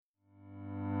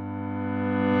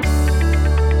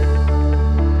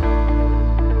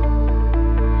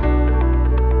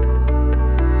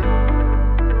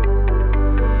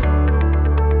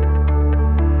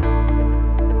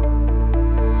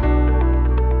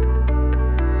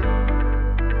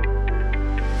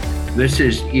This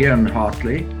is Ian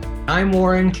Hartley. I'm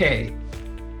Warren Kay.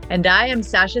 And I am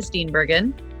Sasha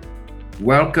Steenbergen.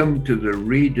 Welcome to the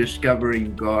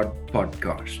Rediscovering God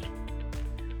podcast.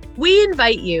 We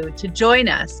invite you to join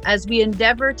us as we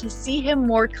endeavor to see Him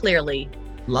more clearly,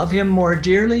 love Him more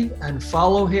dearly, and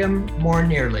follow Him more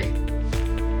nearly.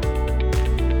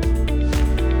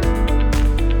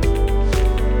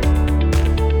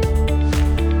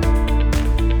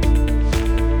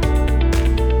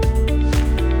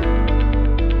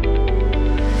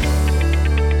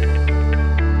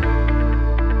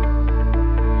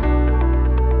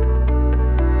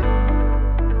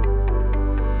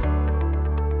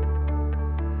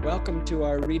 Welcome to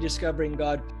our Rediscovering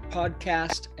God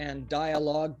podcast and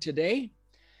dialogue today.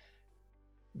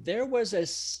 There was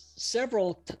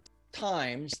several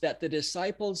times that the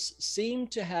disciples seemed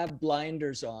to have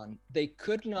blinders on. They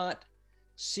could not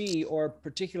see or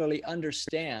particularly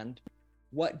understand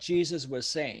what Jesus was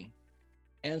saying.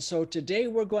 And so today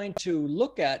we're going to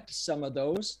look at some of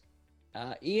those.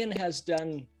 Ian has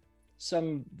done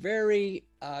some very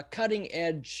cutting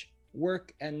edge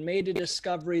work and made a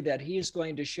discovery that he's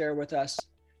going to share with us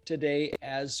today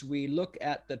as we look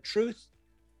at the truth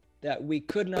that we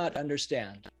could not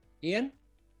understand. Ian?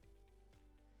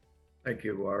 Thank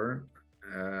you, Warren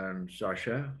and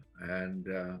Sasha. And,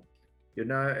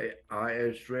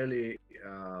 it's really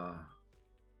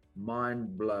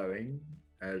mind-blowing,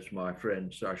 as my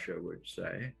friend Sasha would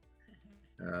say.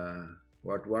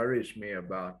 What worries me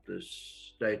about this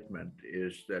statement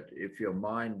is that if your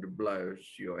mind blows,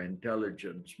 your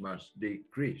intelligence must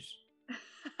decrease.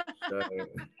 So,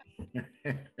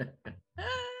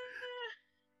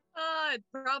 it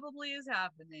probably is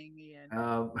happening, Ian.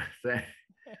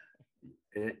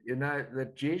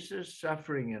 That Jesus'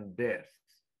 suffering and death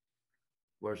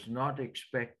was not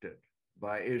expected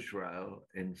by Israel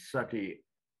in Sati,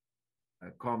 a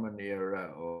Common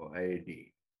Era or AD.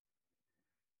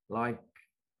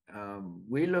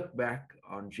 We look back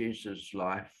on Jesus'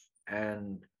 life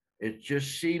and it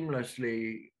just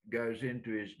seamlessly goes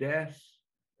into his death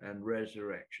and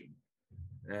resurrection.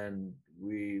 And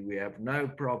we have no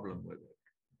problem with it.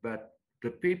 But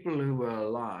the people who were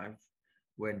alive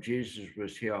when Jesus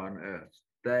was here on earth,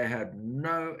 they had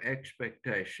no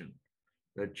expectation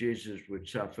that Jesus would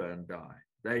suffer and die.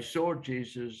 They saw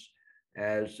Jesus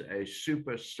as a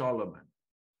super Solomon,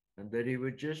 and that he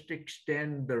would just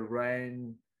extend the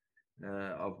reign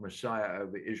of Messiah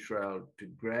over Israel to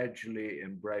gradually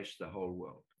embrace the whole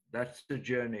world. That's the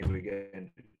journey we're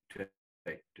going to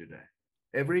take today.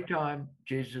 Every time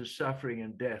Jesus' suffering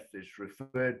and death is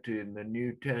referred to in the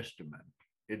New Testament,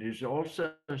 it is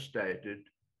also stated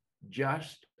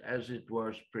just as it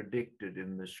was predicted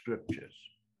in the scriptures,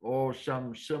 or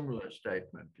some similar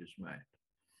statement is made.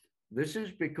 This is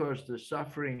because the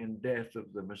suffering and death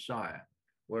of the Messiah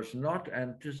was not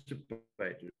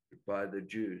anticipated by the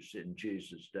Jews in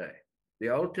Jesus' day. The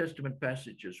Old Testament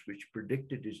passages which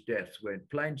predicted his death were in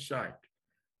plain sight,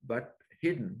 but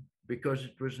hidden because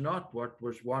it was not what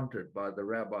was wanted by the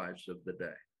rabbis of the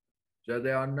day. So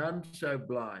there are none so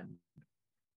blind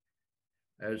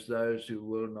as those who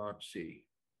will not see.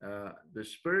 The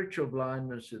spiritual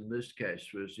blindness in this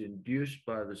case was induced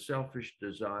by the selfish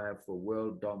desire for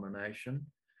world domination,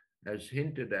 as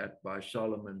hinted at by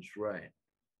Solomon's reign.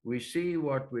 We see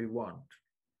what we want,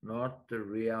 not the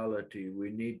reality we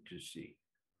need to see.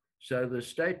 So the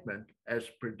statement, as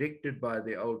predicted by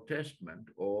the Old Testament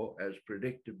or as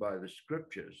predicted by the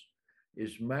scriptures,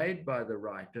 is made by the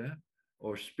writer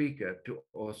or speaker to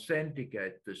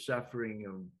authenticate the suffering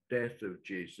and death of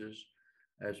Jesus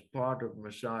as part of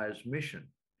Messiah's mission.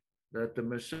 That the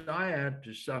Messiah had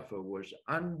to suffer was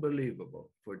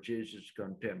unbelievable for Jesus'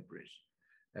 contemporaries,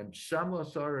 and some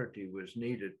authority was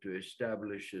needed to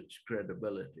establish its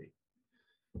credibility.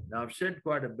 Now, I've said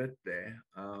quite a bit there.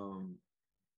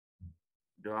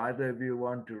 Do either of you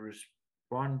want to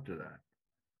respond to that?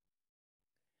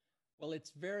 Well,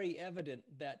 it's very evident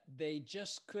that they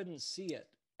just couldn't see it.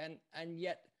 And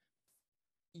yet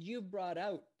you brought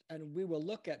out, and we will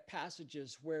look at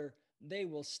passages where they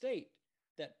will state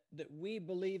that we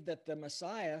believe that the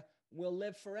Messiah will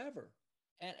live forever.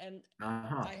 And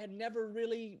I had never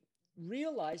really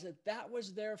realized that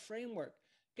was their framework,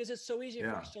 because it's so easy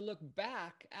for us to look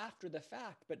back after the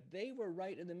fact, but they were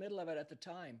right in the middle of it at the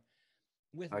time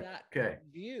with that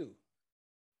view.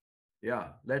 Yeah,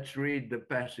 let's read the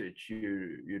passage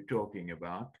you're talking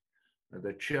about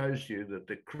that shows you that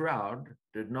the crowd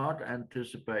did not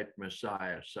anticipate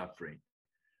Messiah suffering.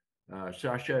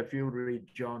 Sasha, if you read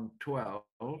John 12,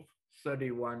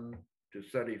 31 to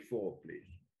 34,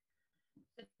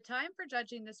 please. The time for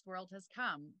judging this world has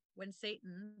come, when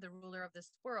Satan, the ruler of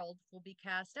this world, will be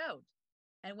cast out.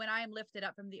 And when I am lifted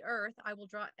up from the earth, I will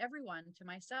draw everyone to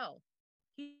myself.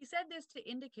 He said this to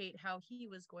indicate how he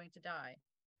was going to die.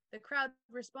 The crowd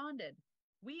responded,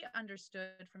 "We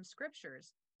understood from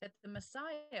scriptures that the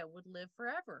Messiah would live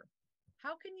forever.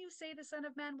 How can you say the Son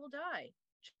of Man will die?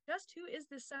 Just who is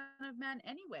the Son of Man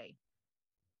anyway?"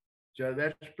 So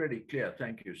that's pretty clear.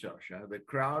 Thank you, Sasha. The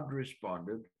crowd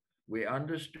responded, "We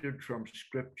understood from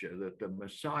scripture that the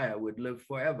Messiah would live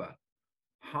forever.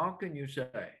 How can you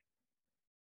say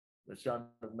the Son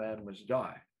of Man must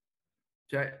die?"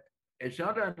 So it's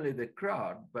not only the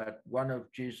crowd, but one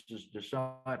of Jesus'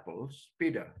 disciples,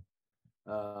 Peter.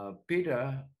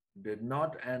 Peter did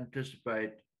not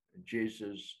anticipate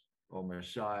Jesus or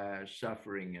Messiah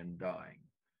suffering and dying.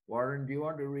 Warren, do you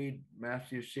want to read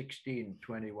Matthew 16,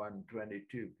 21,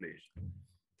 22, please?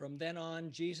 From then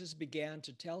on, Jesus began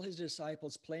to tell his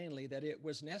disciples plainly that it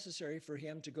was necessary for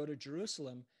him to go to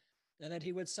Jerusalem and that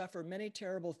he would suffer many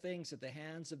terrible things at the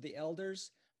hands of the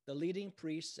elders, the leading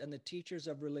priests, and the teachers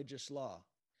of religious law.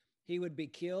 He would be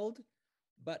killed,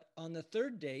 but on the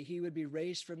third day he would be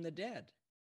raised from the dead.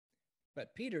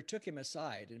 But Peter took him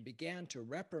aside and began to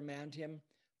reprimand him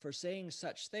for saying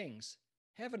such things.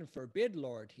 "Heaven forbid,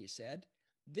 Lord," he said,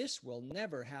 "this will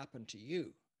never happen to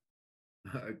you."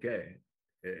 Okay,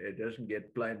 it doesn't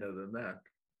get plainer than that.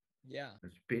 Yeah.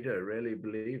 Peter really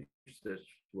believes this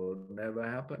will never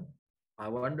happen. I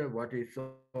wonder what he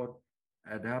thought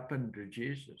had happened to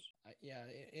Jesus. Yeah,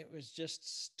 it was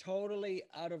just totally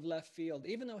out of left field.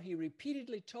 Even though he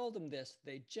repeatedly told them this,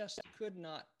 they just could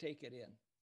not take it in.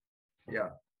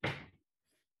 Yeah.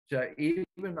 So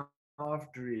even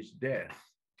after his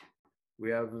death, we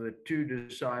have the two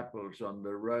disciples on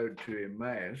the road to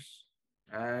Emmaus.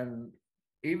 And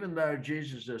even though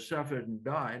Jesus has suffered and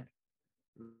died,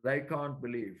 they can't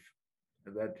believe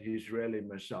that he's really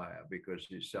Messiah because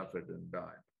he suffered and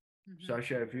died. Mm-hmm.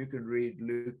 Sasha, if you can read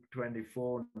Luke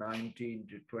 24, 19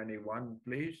 to 21,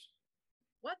 please.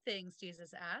 "What things?"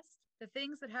 Jesus asked. "The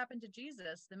things that happened to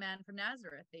Jesus, the man from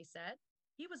Nazareth," they said.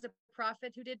 "He was a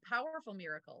prophet who did powerful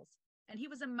miracles, and he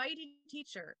was a mighty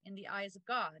teacher in the eyes of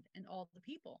God and all the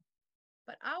people.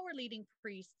 But our leading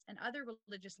priests and other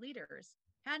religious leaders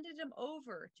handed him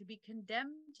over to be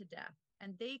condemned to death,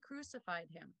 and they crucified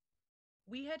him.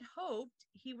 We had hoped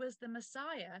he was the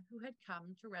Messiah who had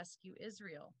come to rescue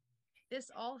Israel. This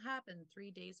all happened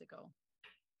 3 days ago."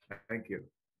 Thank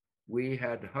you. We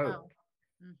had hoped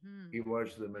he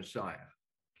was the Messiah.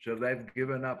 So they've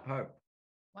given up hope.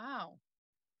 Wow.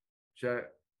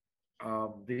 So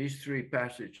these three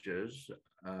passages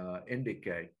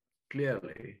indicate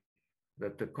clearly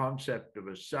that the concept of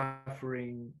a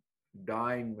suffering,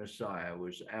 dying Messiah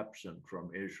was absent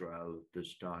from Israel at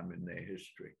this time in their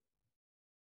history.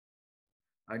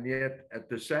 And yet, at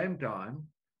the same time,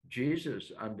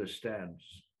 Jesus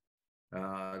understands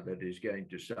that he's going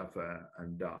to suffer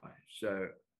and die.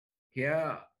 So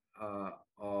here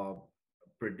are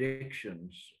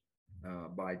predictions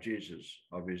by Jesus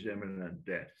of his imminent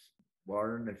death.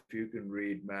 Warren, if you can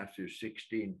read Matthew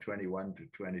 16, 21 to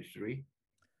 23.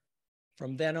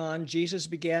 From then on, Jesus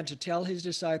began to tell his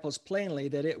disciples plainly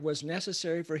that it was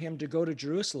necessary for him to go to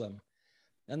Jerusalem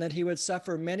and that he would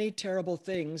suffer many terrible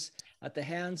things at the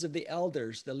hands of the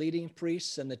elders, the leading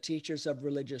priests, and the teachers of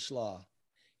religious law.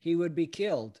 He would be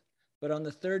killed, but on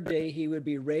the third day he would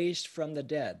be raised from the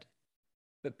dead.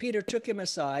 But Peter took him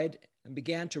aside and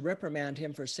began to reprimand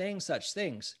him for saying such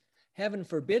things. "Heaven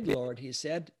forbid, Lord," he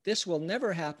said, "this will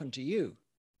never happen to you."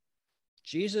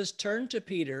 Jesus turned to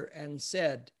Peter and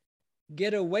said,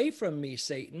 "Get away from me,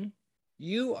 Satan.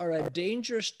 You are a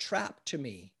dangerous trap to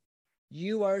me.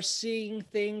 You are seeing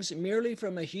things merely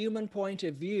from a human point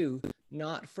of view,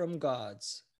 not from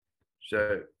God's."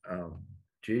 So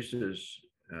Jesus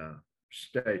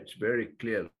states very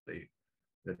clearly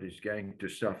that he's going to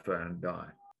suffer and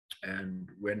die. And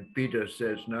when Peter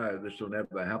says, "No, this will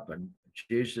never happen,"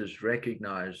 Jesus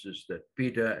recognizes that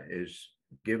Peter is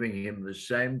giving him the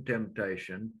same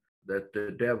temptation that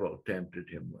the devil tempted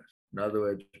him with. In other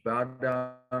words, bow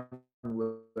down,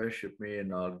 worship me,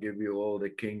 and I'll give you all the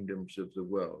kingdoms of the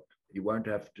world. You won't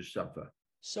have to suffer.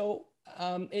 So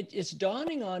it's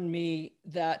dawning on me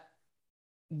that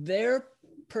their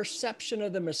perception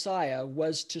of the Messiah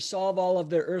was to solve all of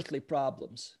their earthly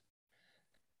problems.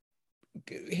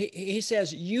 He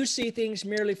says, you see things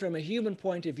merely from a human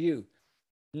point of view,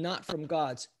 not from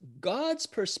God's. God's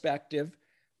perspective,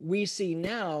 we see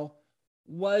now,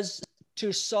 was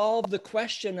to solve the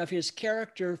question of his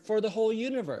character for the whole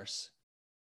universe.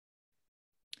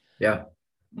 Yeah.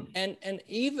 And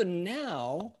even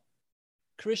now,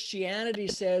 Christianity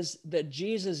says that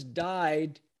Jesus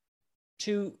died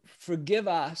to forgive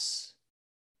us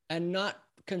and not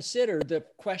consider the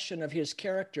question of his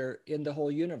character in the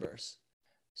whole universe.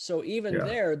 So even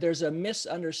there's a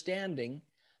misunderstanding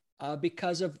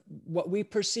because of what we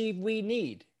perceive we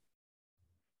need.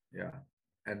 Yeah.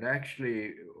 And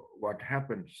actually, what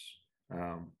happens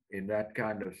in that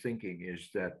kind of thinking is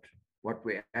that what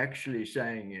we're actually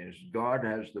saying is God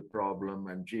has the problem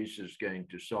and Jesus is going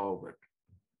to solve it.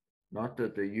 Not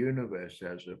that the universe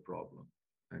has a problem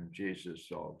and Jesus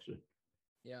solves it.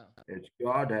 Yeah. It's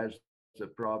God has the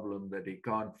problem that he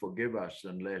can't forgive us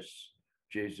unless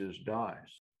Jesus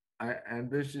dies. And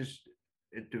this is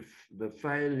the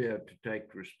failure to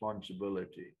take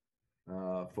responsibility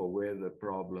for where the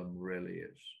problem really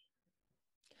is.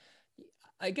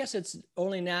 I guess it's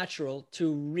only natural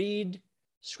to read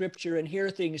scripture and hear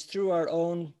things through our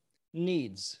own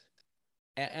needs.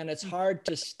 And it's hard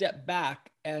to step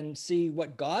back and see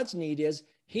what God's need is.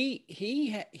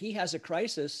 He has a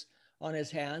crisis on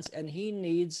his hands, and he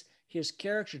needs his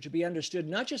character to be understood,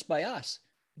 not just by us,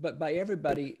 but by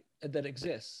everybody that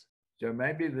exists. So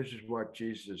maybe this is what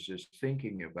Jesus is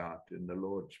thinking about in the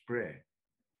Lord's Prayer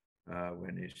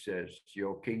when he says,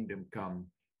 your kingdom come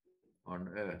on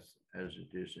earth as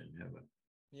it is in heaven.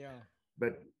 Yeah.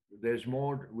 But there's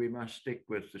more. We must stick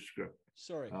with the script.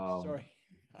 Sorry.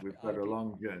 We've got a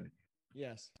long journey.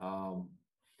 Yes.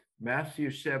 Matthew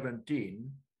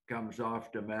 17 comes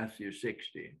after Matthew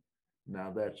 16.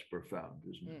 Now that's profound,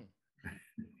 isn't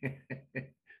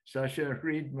it? Sasha,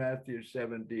 read Matthew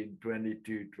 17,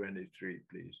 22, 23,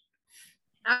 please.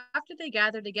 After they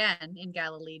gathered again in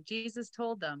Galilee, Jesus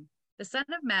told them, the Son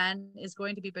of Man is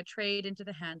going to be betrayed into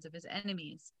the hands of his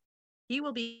enemies. He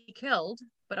will be killed,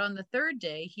 but on the third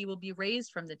day he will be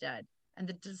raised from the dead. And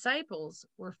the disciples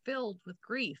were filled with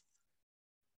grief.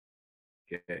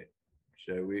 Okay,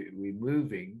 so we're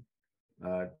moving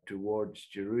towards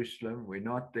Jerusalem. We're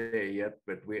not there yet,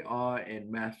 but we are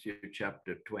in Matthew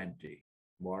chapter 20.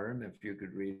 Warren, if you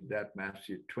could read that,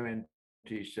 Matthew 20,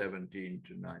 17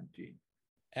 to 19.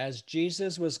 As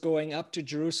Jesus was going up to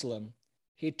Jerusalem,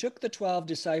 he took the 12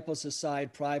 disciples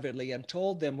aside privately and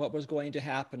told them what was going to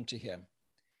happen to him.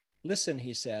 Listen,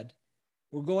 he said,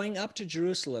 we're going up to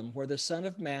Jerusalem, where the Son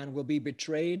of Man will be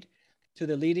betrayed to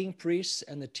the leading priests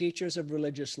and the teachers of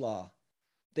religious law.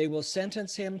 They will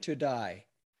sentence him to die.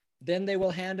 Then they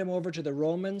will hand him over to the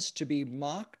Romans to be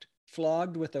mocked,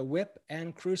 flogged with a whip,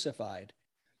 and crucified.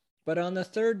 But on the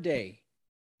third day,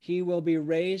 he will be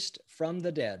raised from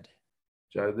the dead.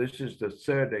 So this is the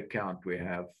third account we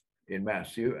have in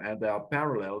Matthew, and they are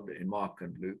paralleled in Mark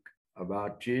and Luke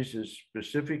about Jesus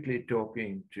specifically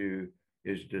talking to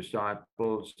his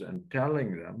disciples and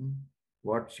telling them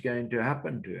what's going to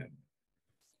happen to him.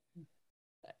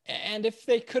 And if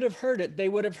they could have heard it, they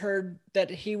would have heard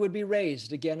that he would be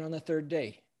raised again on the third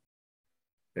day.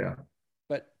 Yeah.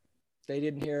 But they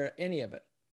didn't hear any of it.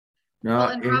 No, well,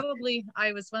 and probably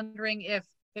I was wondering if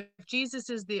Jesus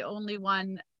is the only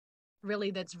one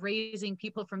really that's raising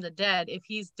people from the dead, if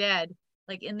he's dead,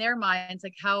 like in their minds,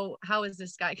 like how is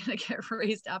this guy going to get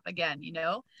raised up again, you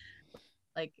know?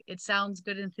 Like it sounds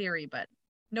good in theory, but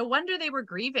no wonder they were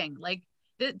grieving. Like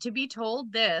to be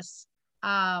told this,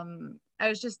 I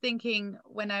was just thinking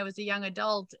when I was a young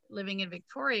adult living in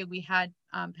Victoria, we had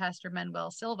Pastor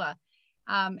Manuel Silva,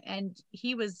 and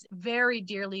he was very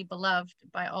dearly beloved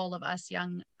by all of us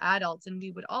young adults, and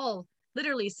we would all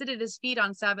literally sit at his feet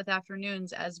on Sabbath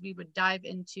afternoons as we would dive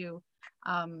into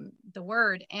the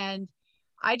word. And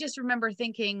I just remember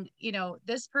thinking, you know,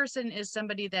 this person is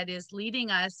somebody that is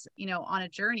leading us, you know, on a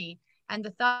journey. And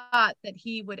the thought that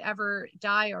he would ever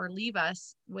die or leave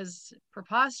us was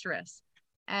preposterous.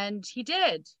 And he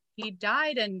did. He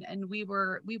died, and we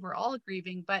were all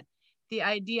grieving. But the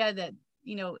idea that,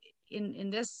 you know,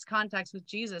 in this context with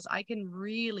Jesus, I can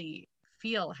really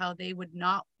feel how they would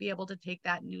not be able to take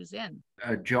that news in.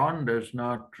 John does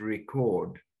not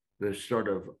record this sort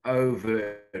of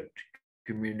overt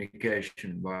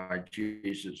communication by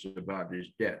Jesus about his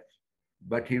death,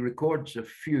 but he records a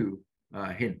few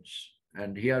hints,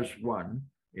 and here's one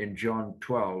in John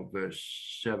 12,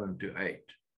 verse 7 to 8.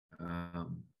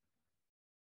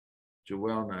 It's a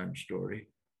well-known story.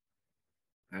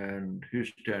 And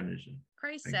whose turn is it?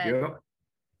 Christ said,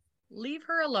 leave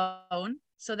her alone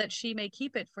so that she may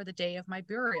keep it for the day of my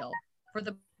burial. For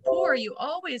the poor you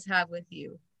always have with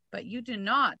you, but you do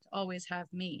not always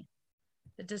have me.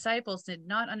 The disciples did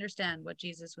not understand what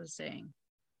Jesus was saying.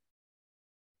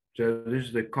 So this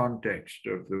is the context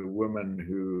of the woman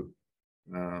who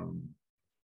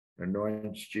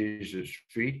anoints Jesus'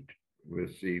 feet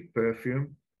with the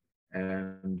perfume,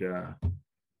 and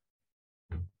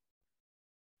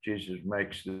Jesus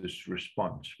makes this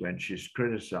response when she's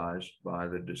criticized by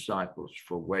the disciples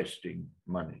for wasting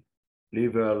money.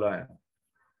 Leave her alone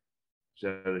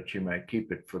so that she may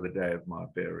keep it for the day of my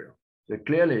burial. So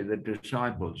clearly the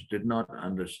disciples did not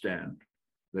understand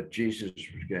that Jesus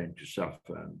was going to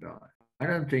suffer and die. I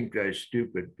don't think they're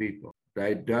stupid people.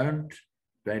 They're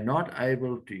not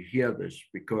able to hear this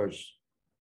because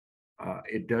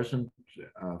it doesn't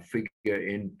figure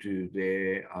into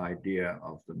their idea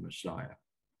of the Messiah.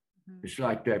 It's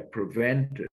like they're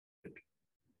prevented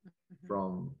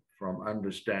from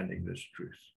understanding this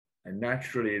truth. And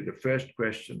naturally, the first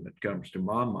question that comes to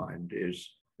my mind is,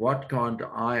 what can't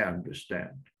I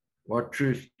understand? What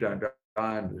truth don't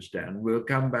I understand? We'll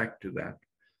come back to that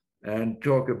and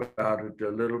talk about it a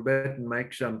little bit and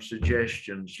make some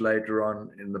suggestions later on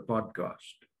in the podcast.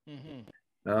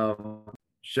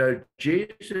 So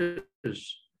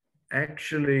Jesus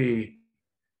actually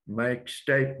makes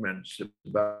statements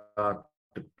about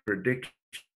the predictions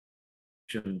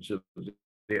of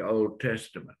the Old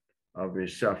Testament of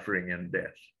his suffering and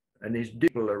death. And he's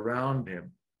people around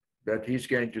him that he's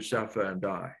going to suffer and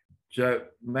die. So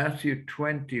Matthew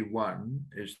 21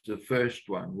 is the first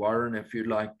one. Warren, if you'd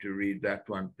like to read that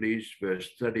one, please, verse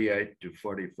 38 to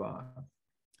 45.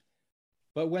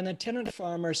 But when the tenant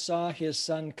farmers saw his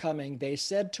son coming, they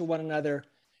said to one another,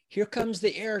 "Here comes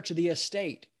the heir to the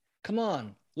estate. Come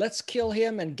on, let's kill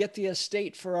him and get the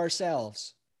estate for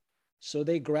ourselves." So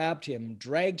they grabbed him,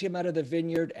 dragged him out of the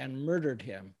vineyard, and murdered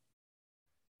him.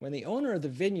 When the owner of the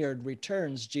vineyard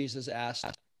returns, Jesus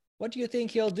asked, "What do you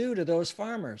think he'll do to those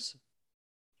farmers?"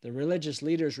 The religious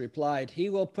leaders replied, "He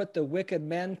will put the wicked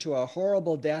men to a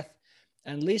horrible death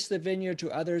and lease the vineyard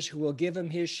to others who will give him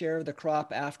his share of the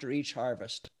crop after each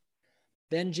harvest."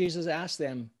 Then Jesus asked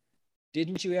them,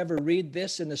 "Didn't you ever read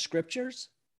this in the scriptures?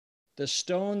 The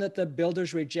stone that the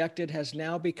builders rejected has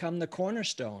now become the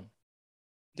cornerstone.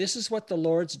 This is what the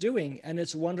Lord's doing, and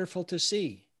it's wonderful to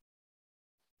see.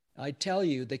 I tell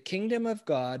you, the kingdom of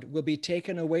God will be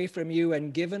taken away from you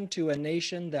and given to a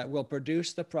nation that will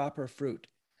produce the proper fruit.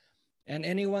 And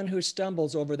anyone who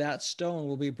stumbles over that stone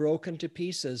will be broken to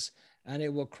pieces, and it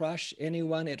will crush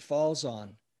anyone it falls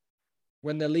on."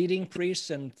 When the leading priests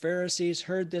and Pharisees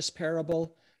heard this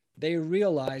parable, they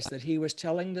realized that he was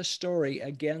telling the story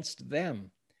against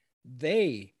them.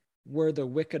 They were the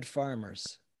wicked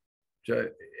farmers.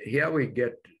 So here we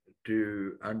get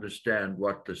to understand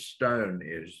what the stone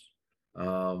is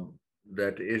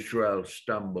that Israel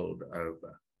stumbled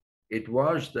over. It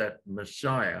was that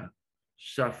Messiah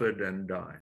suffered and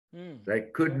died. They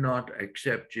could not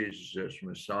accept Jesus as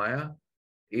Messiah,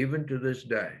 even to this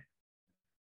day,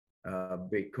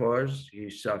 because he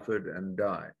suffered and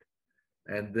died.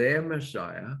 And their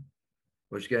Messiah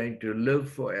was going to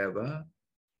live forever,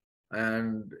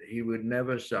 and he would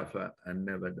never suffer and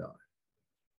never die.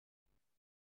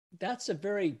 That's a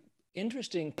very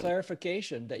interesting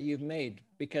clarification that you've made,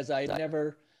 because I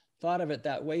never thought of it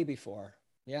that way before.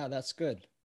 Yeah, that's good.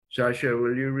 Sasha,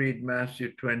 will you read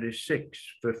Matthew 26,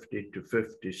 50 to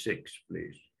 56,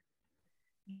 please?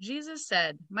 Jesus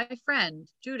said, "My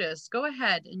friend, Judas, go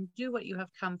ahead and do what you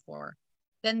have come for."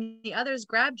 Then the others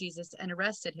grabbed Jesus and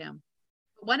arrested him.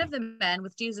 But one of the men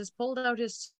with Jesus pulled out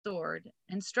his sword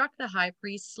and struck the high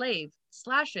priest's slave,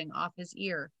 slashing off his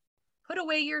ear. "Put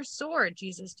away your sword,"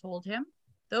 Jesus told him.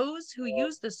 "Those who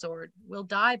use the sword will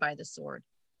die by the sword.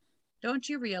 Don't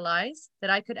you realize that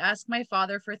I could ask my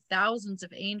Father for thousands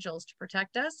of angels to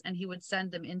protect us, and he would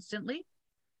send them instantly?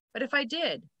 But if I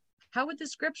did, how would the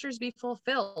scriptures be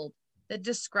fulfilled that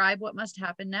describe what must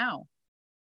happen now?"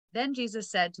 Then Jesus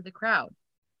said to the crowd,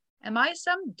 "Am I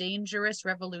some dangerous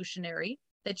revolutionary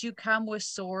that you come with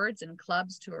swords and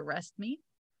clubs to arrest me?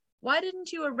 Why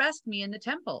didn't you arrest me in the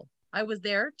temple? I was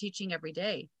there teaching every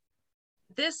day."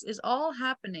 This is all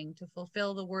happening to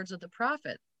fulfill the words of the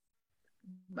prophets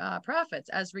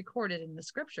as recorded in the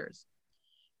scriptures.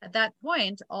 At that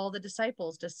point, all the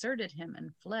disciples deserted him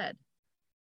and fled.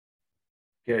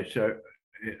 Okay, so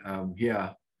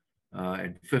here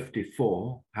in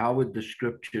 54, how would the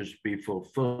scriptures be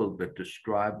fulfilled that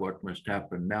describe what must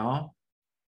happen now?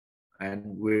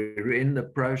 And we're in the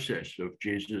process of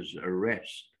Jesus'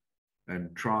 arrest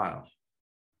and trial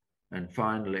and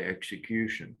finally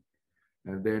execution.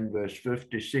 And then verse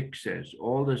 56 says,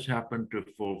 all this happened to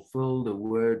fulfill the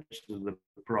words of the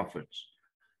prophets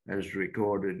as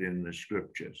recorded in the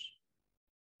scriptures.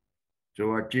 So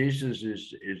what Jesus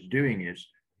is doing is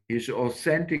he's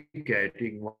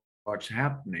authenticating what's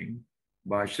happening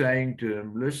by saying to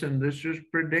them, listen, this was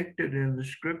predicted in the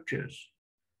scriptures.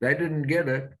 They didn't get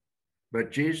it,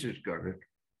 but Jesus got it.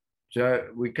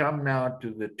 So we come now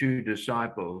to the two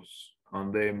disciples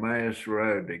on the Emmaus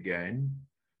Road again,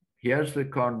 here's the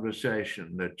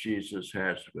conversation that Jesus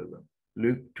has with them.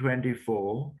 Luke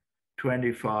 24,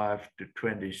 25 to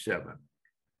 27.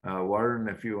 Warren,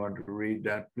 if you want to read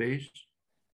that, please.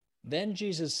 Then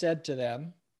Jesus said to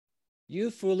them, "You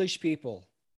foolish people,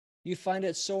 you find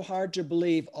it so hard to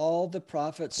believe all the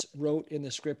prophets wrote in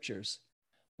the scriptures.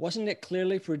 Wasn't it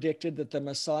clearly predicted that the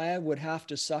Messiah would have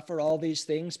to suffer all these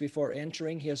things before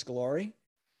entering his glory?"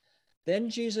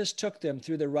 Then Jesus took them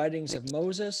through the writings of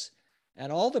Moses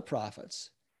and all the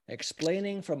prophets,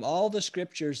 explaining from all the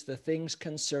scriptures the things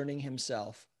concerning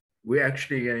himself. We're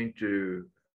actually going to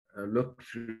look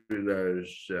through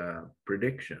those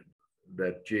predictions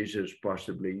that Jesus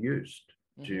possibly used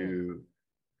to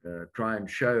try and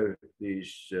show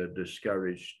these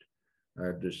discouraged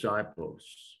disciples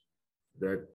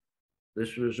that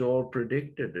this was all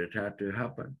predicted. It had to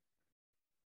happen.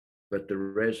 But the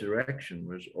resurrection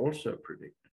was also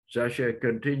predicted. Sasha,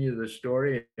 continue the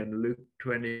story in Luke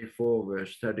 24,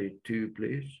 verse 32,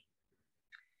 please.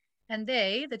 And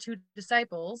they, the two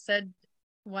disciples, said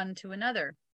one to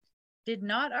another, "Did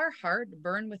not our heart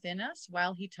burn within us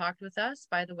while he talked with us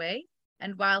by the way,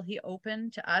 and while he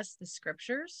opened to us the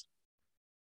scriptures?"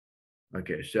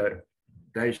 Okay, so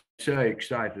they're so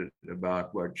excited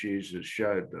about what Jesus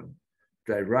showed them.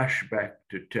 They rush back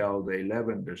to tell the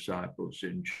 11 disciples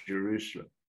in Jerusalem.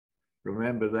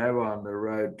 Remember, they were on the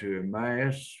road to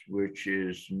Emmaus, which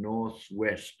is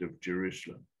northwest of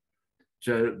Jerusalem.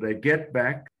 So they get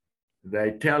back,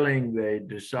 they're telling the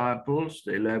disciples,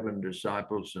 the 11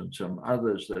 disciples and some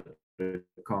others that were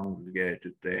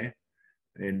congregated there,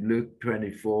 in Luke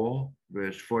 24,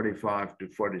 verse 45 to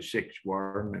 46.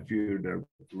 Warren, if you would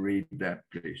read that,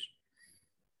 please.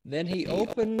 Then he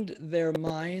opened their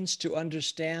minds to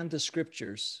understand the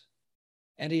scriptures.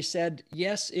 And he said,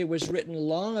 "Yes, it was written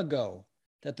long ago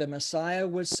that the Messiah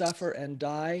would suffer and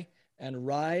die and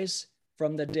rise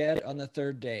from the dead on the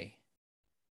third day."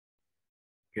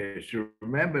 Okay, so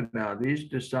remember now, these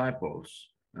disciples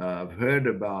have heard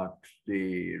about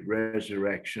the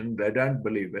resurrection. They don't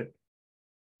believe it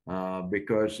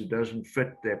because it doesn't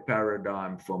fit their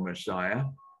paradigm for Messiah.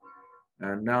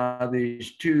 And now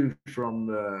these two from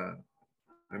the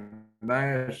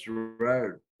Emmaus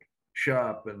Road show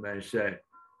up and they say,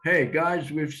 "Hey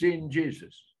guys, we've seen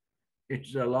Jesus.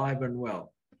 It's alive and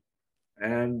well."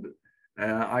 And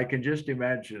I can just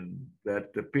imagine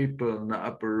that the people in the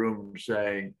upper room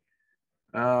saying,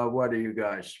 "What are you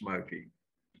guys smoking?"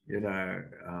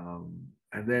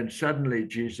 And then suddenly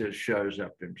Jesus shows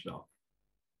up himself.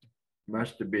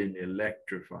 Must have been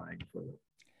electrifying for them.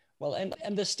 Well,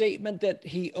 and the statement that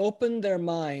he opened their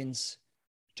minds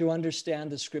to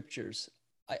understand the scriptures.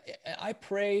 I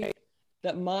pray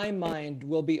that my mind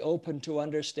will be open to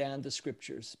understand the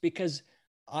scriptures, because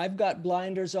I've got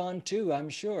blinders on too, I'm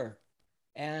sure.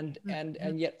 And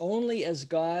yet only as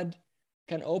God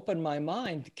can open my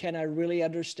mind can I really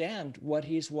understand what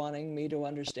he's wanting me to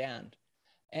understand.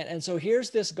 And so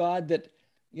here's this God that,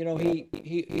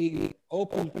 he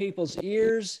opened people's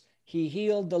ears. He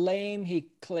healed the lame, he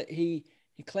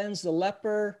cleansed the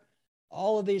leper,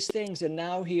 all of these things, and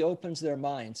now he opens their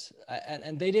minds.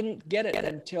 And they didn't get it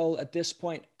until at this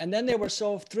point. And then they were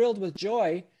so thrilled with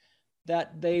joy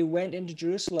that they went into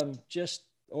Jerusalem just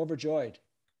overjoyed.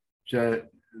 So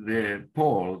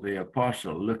Paul, the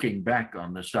apostle, looking back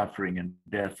on the suffering and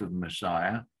death of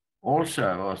Messiah, also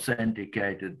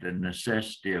authenticated the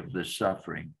necessity of the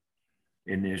suffering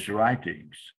in his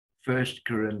writings. 1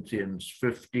 Corinthians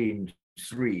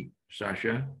 15:3,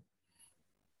 Sasha.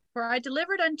 "For I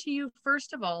delivered unto you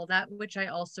first of all that which I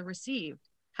also received,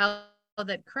 how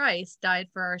that Christ died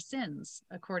for our sins,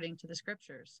 according to the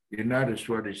scriptures." You notice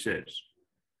what he says.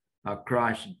 How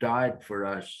Christ died for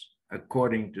us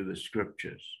according to the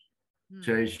scriptures.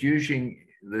 So he's using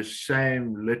the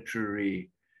same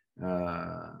literary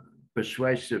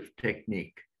persuasive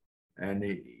technique, and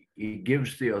he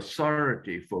gives the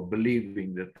authority for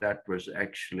believing that that was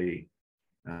actually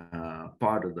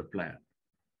part of the plan.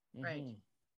 Right.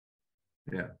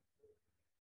 Yeah.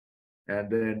 And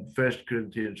then 1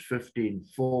 Corinthians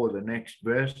 15:4, the next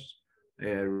verse,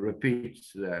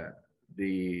 repeats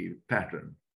the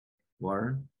pattern.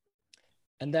 Warren?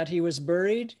 "And that he was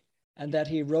buried, and that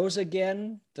he rose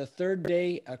again the third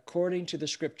day according to the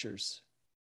scriptures."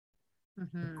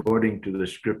 According to the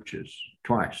scriptures,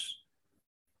 twice.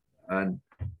 And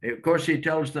of course, he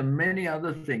tells them many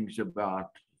other things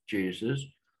about Jesus,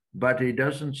 but he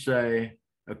doesn't say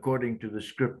according to the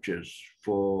scriptures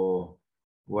for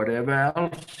whatever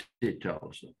else he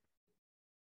tells them.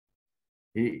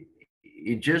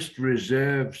 He just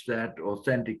reserves that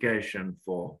authentication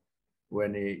for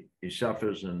when he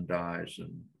suffers and dies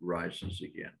and rises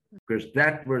again, because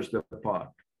that was the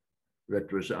part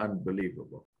that was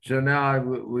unbelievable. So now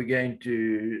we're going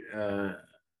to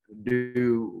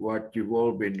do what you've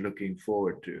all been looking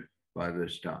forward to by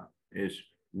this time, is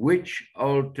which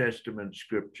Old Testament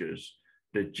scriptures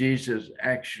did Jesus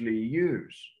actually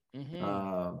use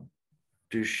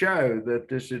to show that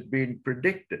this had been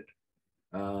predicted.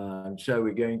 And so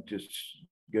we're going to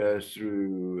go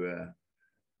through,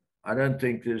 I don't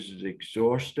think this is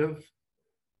exhaustive,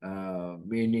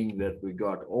 meaning that we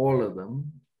got all of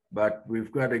them, but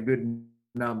we've got a good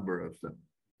number of them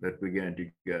that we're going to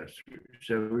go through.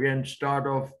 So we're going to start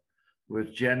off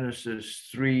with Genesis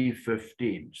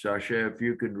 3:15. Sasha, if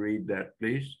you can read that,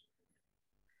 please.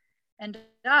 And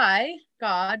I,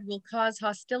 God, will cause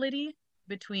hostility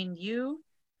between you,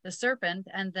 the serpent,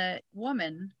 and the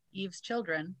woman, Eve's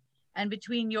children, and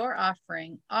between your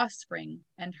offspring,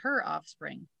 and her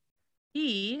offspring.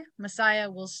 He,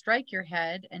 Messiah, will strike your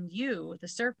head, and you, the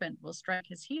serpent, will strike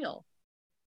his heel.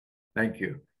 Thank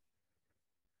you.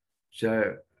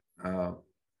 So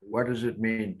what does it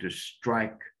mean to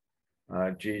strike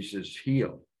Jesus'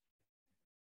 heel?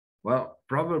 Well,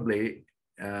 probably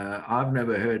I've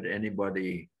never heard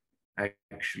anybody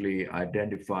actually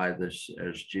identify this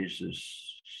as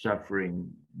Jesus' suffering,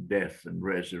 death, and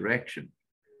resurrection.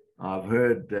 I've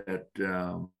heard that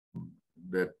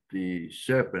that the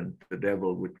serpent, the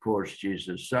devil, would cause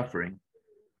Jesus suffering,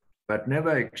 but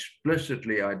never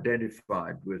explicitly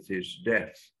identified with his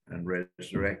death and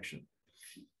resurrection.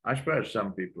 I suppose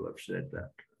some people have said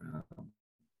that.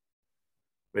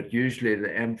 But usually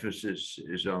the emphasis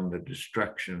is on the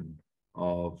destruction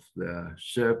of the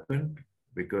serpent,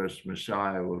 because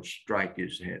Messiah will strike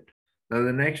his head. Now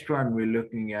the next one we're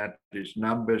looking at is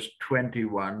Numbers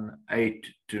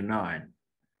 21:8-9.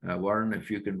 Warren,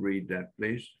 if you can read that,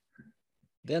 please.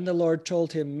 Then the Lord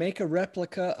told him, make a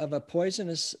replica of a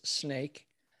poisonous snake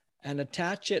and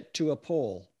attach it to a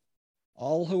pole.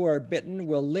 All who are bitten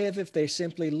will live if they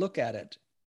simply look at it.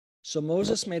 So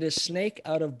Moses made a snake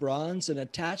out of bronze and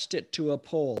attached it to a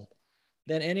pole.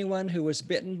 Then anyone who was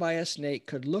bitten by a snake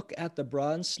could look at the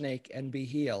bronze snake and be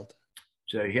healed.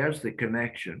 So here's the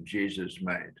connection Jesus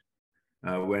made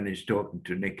when he's talking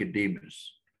to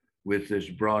Nicodemus with this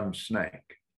bronze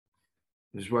snake.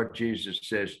 This is what Jesus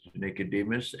says to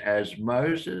Nicodemus: as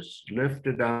Moses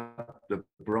lifted up the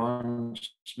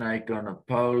bronze snake on a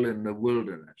pole in the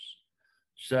wilderness,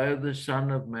 so the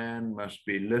Son of Man must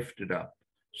be lifted up,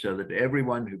 so that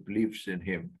everyone who believes in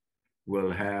him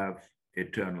will have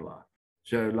eternal life.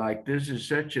 So like, this is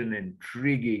such an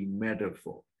intriguing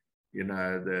metaphor. You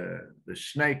know, the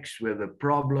snakes were the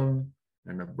problem,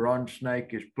 and the bronze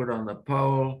snake is put on the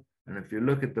pole. And if you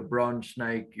look at the bronze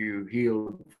snake, you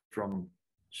heal from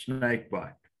snake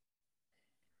bite.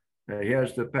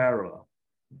 Here's the parallel.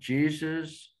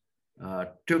 Jesus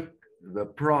took the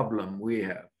problem we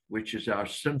have, which is our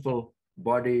sinful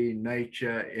body,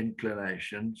 nature,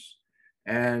 inclinations,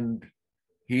 and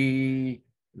he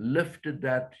lifted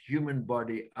that human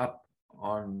body up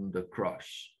on the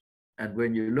cross. And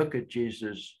when you look at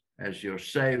Jesus as your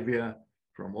savior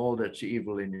from all that's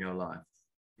evil in your life,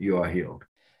 you are healed.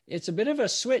 It's a bit of a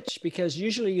switch, because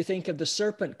usually you think of the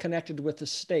serpent connected with the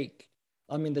snake.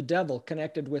 I mean, the devil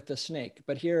connected with the snake,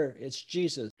 but here it's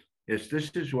Jesus. Yes,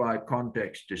 this is why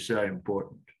context is so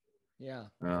important. Yeah.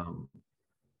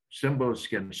 Symbols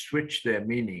can switch their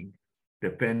meaning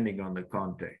depending on the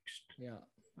context. Yeah.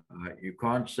 You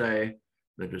can't say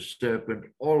that a serpent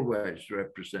always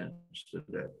represents the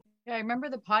devil. Yeah, I remember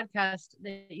the podcast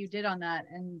that you did on that,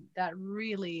 and that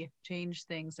really changed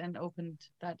things and opened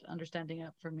that understanding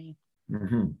up for me.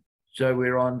 Mm-hmm. So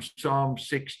we're on Psalm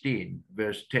 16,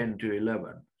 verse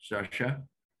 10-11. Sasha?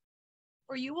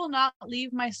 For you will not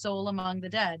leave my soul among the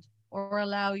dead, or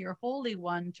allow your Holy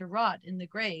One to rot in the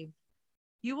grave.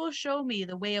 You will show me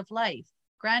the way of life,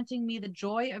 granting me the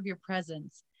joy of your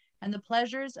presence and the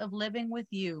pleasures of living with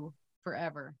you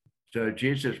forever. So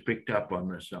Jesus picked up on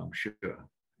this, I'm sure.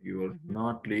 You will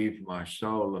not leave my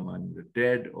soul among the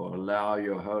dead, or allow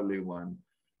your Holy One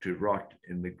to rot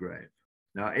in the grave.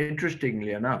 Now,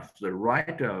 interestingly enough, the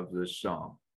writer of this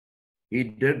psalm, he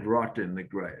did rot in the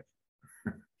grave.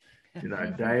 You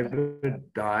know,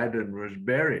 David died and was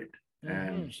buried.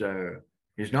 And so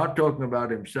he's not talking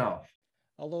about himself.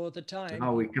 Although at the time,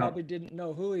 he probably didn't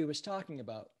know who he was talking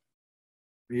about.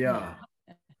 Yeah.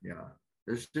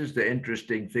 This is the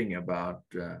interesting thing about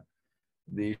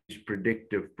these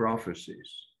predictive prophecies.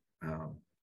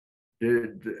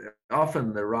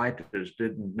 Often the writers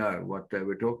didn't know what they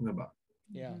were talking about.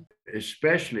 Yeah.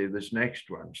 Especially this next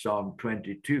one, Psalm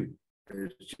 22.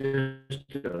 It's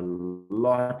just a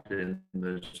lot in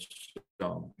this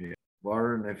psalm here.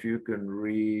 Warren, if you can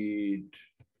read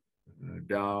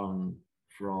down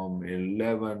from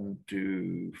 11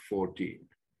 to 14.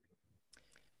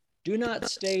 Do not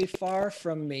stay far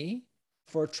from me,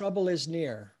 for trouble is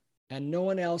near, and no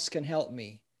one else can help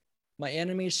me. My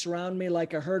enemies surround me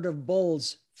like a herd of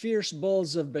bulls. Fierce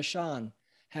bulls of Bashan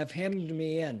have hemmed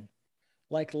me in.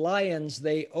 Like lions,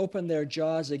 they open their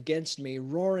jaws against me,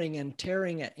 roaring and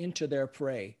tearing into their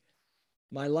prey.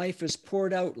 My life is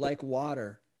poured out like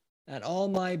water, and all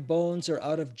my bones are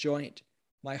out of joint.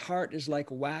 My heart is like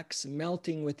wax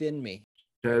melting within me.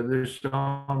 So this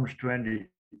Psalms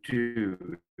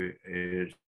 22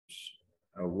 is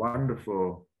a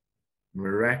wonderful,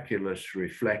 miraculous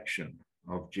reflection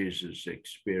of Jesus'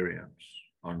 experience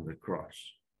on the cross.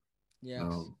 Yes.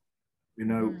 You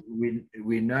know,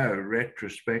 we know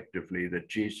retrospectively that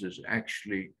Jesus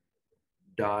actually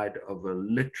died of a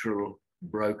literal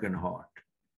broken heart.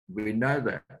 We know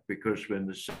that because when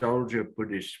the soldier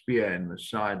put his spear in the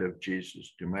side of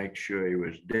Jesus to make sure he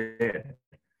was dead,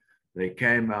 there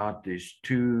came out these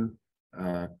two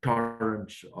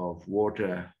torrents of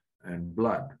water and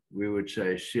blood. We would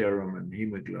say serum and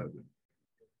hemoglobin,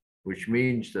 which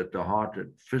means that the heart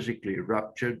had physically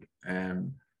ruptured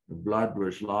and the blood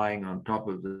was lying on top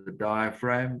of the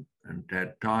diaphragm and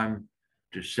had time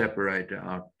to separate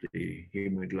out the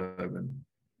hemoglobin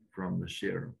from the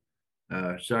serum.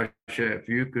 Sasha, if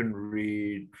you can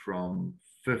read from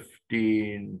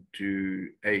 15 to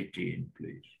 18,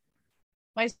 please.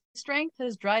 My strength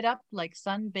has dried up like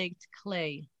sun-baked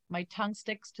clay. My tongue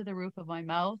sticks to the roof of my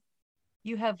mouth.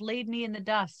 You have laid me in the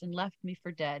dust and left me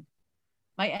for dead.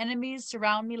 My enemies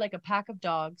surround me like a pack of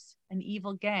dogs. An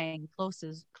evil gang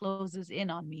closes in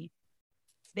on me.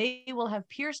 They will have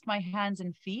pierced my hands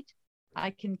and feet. I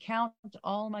can count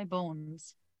all my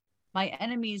bones. My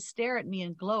enemies stare at me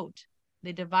and gloat.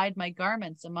 They divide my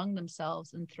garments among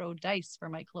themselves and throw dice for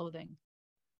my clothing.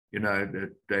 You know,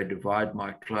 that they divide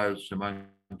my clothes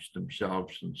amongst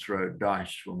themselves and throw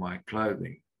dice for my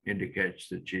clothing indicates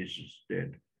that Jesus is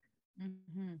dead.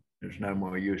 Mm-hmm. There's no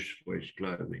more use for his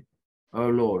clothing. Oh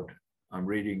Lord, I'm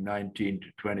reading 19 to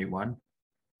 21.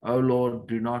 Oh Lord,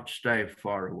 do not stay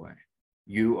far away.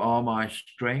 You are my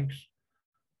strength.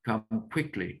 Come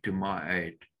quickly to my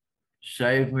aid.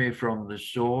 Save me from the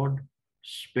sword.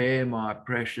 Spare my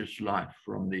precious life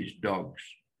from these dogs.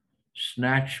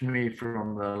 Snatch me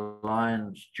from the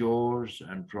lion's jaws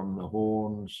and from the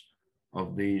horns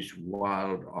of these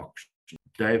wild oxen.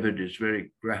 David is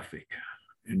very graphic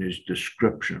in his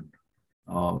description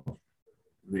of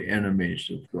the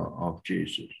enemies of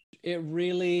Jesus. It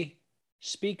really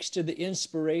speaks to the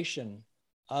inspiration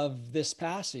of this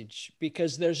passage,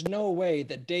 because there's no way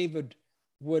that David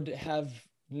would have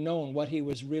known what he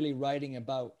was really writing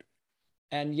about.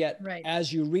 And yet,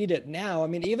 as you read it now, I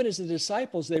mean, even as the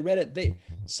disciples, they read it,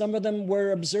 some of them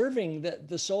were observing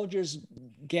the soldiers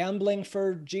gambling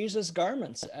for Jesus'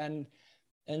 garments, and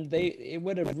it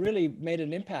would have really made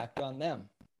an impact on them.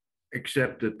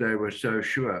 Except that they were so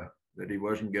sure that he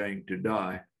wasn't going to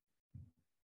die,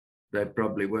 they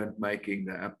probably weren't making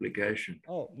the application.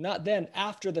 Oh, not then,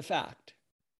 after the fact.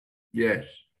 Yes,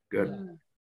 good.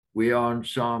 We are on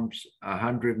Psalms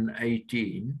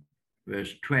 118,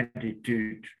 verse 22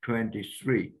 to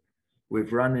 23.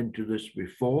 We've run into this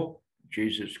before.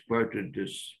 Jesus quoted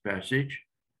this passage.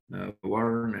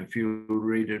 Warren, if you'll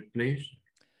read it, please.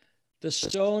 The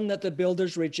stone that the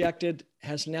builders rejected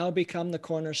has now become the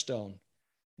cornerstone.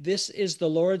 This is the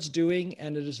Lord's doing,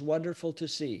 and it is wonderful to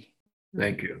see.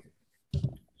 Thank you.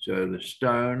 So the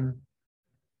stone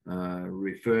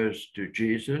refers to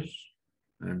Jesus,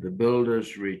 and the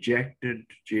builders rejected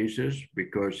Jesus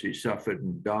because he suffered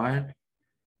and died.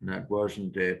 And that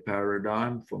wasn't their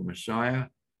paradigm for Messiah.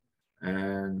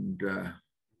 And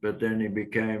but then he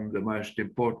became the most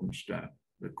important stone,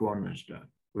 the cornerstone.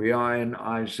 We are in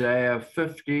Isaiah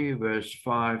 50, verse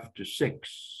 5 to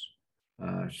 6.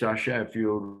 Sasha, if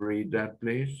you'll read that,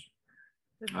 please.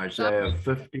 Isaiah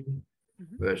 50,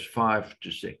 verse 5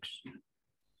 to 6.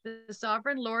 The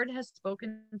sovereign Lord has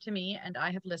spoken to me, and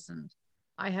I have listened.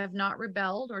 I have not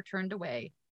rebelled or turned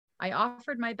away. I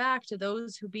offered my back to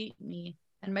those who beat me,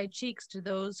 and my cheeks to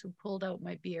those who pulled out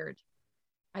my beard.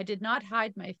 I did not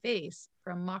hide my face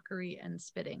from mockery and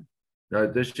spitting. Now,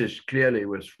 this is clearly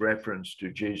with reference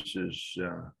to Jesus'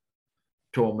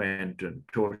 torment and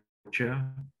torture,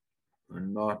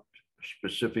 and not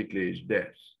specifically his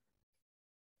death.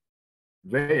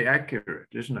 Very accurate,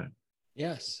 isn't it?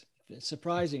 Yes,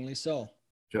 surprisingly so.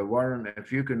 So Warren,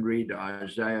 if you can read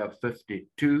Isaiah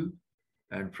 52,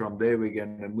 and from there we're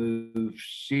going to move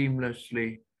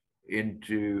seamlessly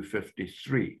into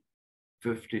 53.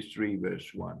 53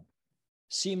 verse 1.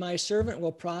 See, my servant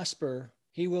will prosper.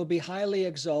 He will be highly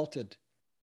exalted.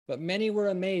 But many were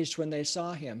amazed when they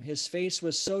saw him. His face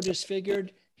was so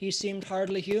disfigured, he seemed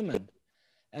hardly human.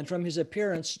 And from his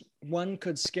appearance, one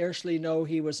could scarcely know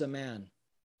he was a man.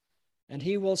 And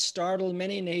he will startle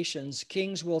many nations.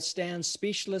 Kings will stand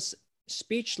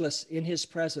speechless in his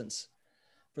presence,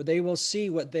 for they will see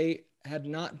what they had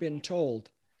not been told.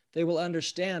 They will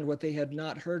understand what they had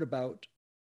not heard about.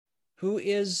 Who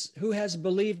has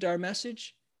believed our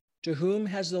message? To whom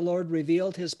has the Lord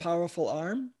revealed his powerful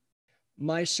arm?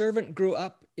 My servant grew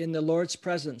up in the Lord's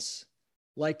presence,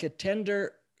 like a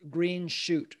tender green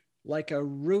shoot, like a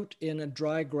root in a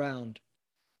dry ground.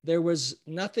 There was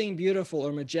nothing beautiful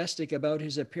or majestic about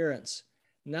his appearance,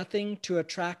 nothing to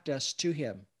attract us to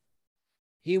him.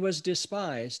 He was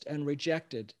despised and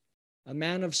rejected, a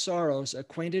man of sorrows,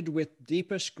 acquainted with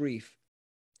deepest grief.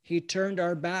 We turned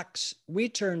our backs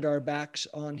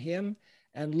on him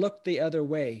and looked the other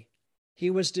way. He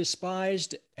was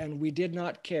despised and we did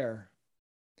not care.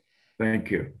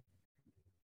 Thank you.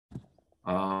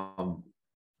 I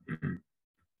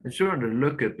just want to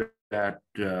look at that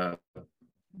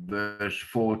verse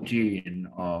 14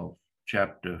 of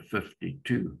chapter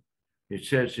 52. It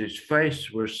says his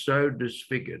face was so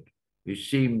disfigured, he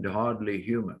seemed hardly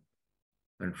human.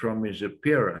 And from his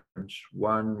appearance,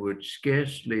 one would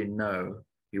scarcely know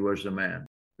he was a man.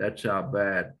 That's how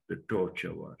bad the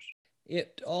torture was.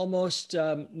 It almost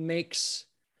makes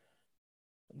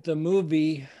the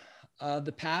movie,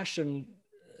 The Passion,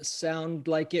 sound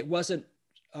like it wasn't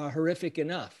horrific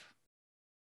enough.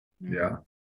 Yeah.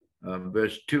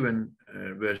 Verse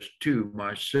 2,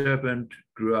 my servant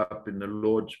grew up in the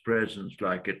Lord's presence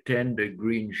like a tender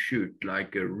green shoot,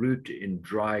 like a root in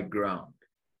dry ground.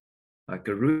 Like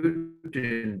a root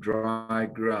in dry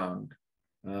ground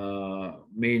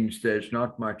means there's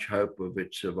not much hope of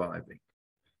it surviving.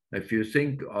 If you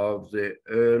think of the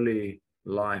early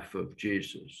life of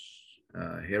Jesus,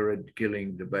 Herod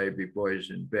killing the baby boys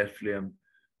in Bethlehem,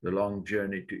 the long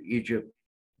journey to Egypt,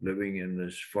 living in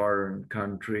this foreign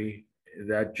country,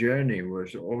 that journey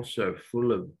was also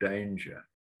full of danger.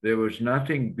 There was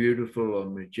nothing beautiful or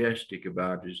majestic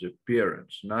about his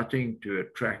appearance, nothing to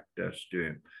attract us to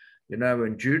him. You know,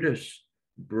 when Judas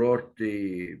brought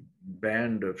the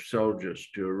band of soldiers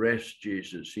to arrest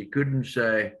Jesus, he couldn't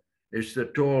say, it's the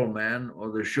tall man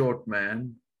or the short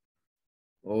man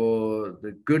or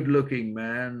the good-looking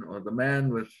man or the man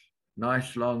with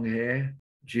nice long hair.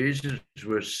 Jesus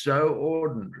was so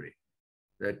ordinary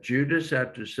that Judas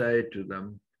had to say to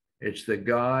them, it's the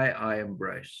guy I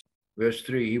embrace. Verse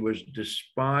 3, he was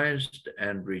despised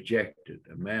and rejected,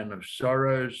 a man of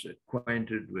sorrows,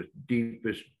 acquainted with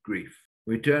deepest grief.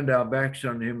 We turned our backs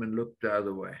on him and looked the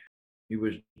other way. He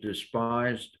was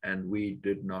despised and we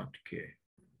did not care.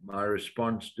 My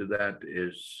response to that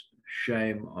is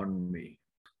shame on me.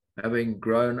 Having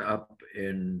grown up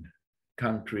in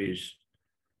countries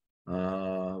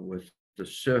with the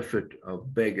surfeit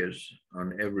of beggars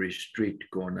on every street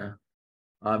corner,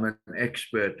 I'm an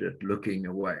expert at looking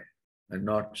away and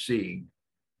not seeing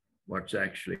what's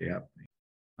actually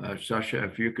happening. Sasha,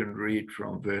 if you can read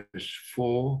from verse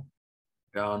 4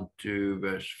 down to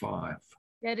verse 5.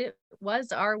 Yet it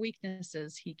was our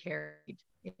weaknesses he carried.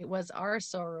 It was our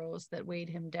sorrows that weighed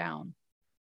him down.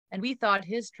 And we thought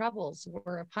his troubles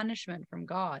were a punishment from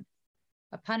God,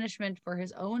 a punishment for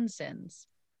his own sins.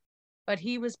 But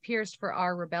he was pierced for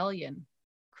our rebellion,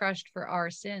 crushed for our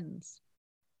sins.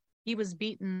 He was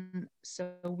beaten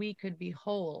so we could be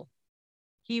whole.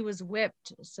 He was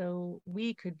whipped so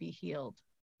we could be healed.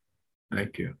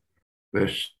 Thank you.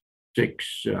 Verse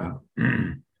 6,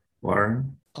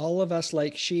 Warren. All of us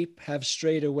like sheep have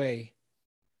strayed away.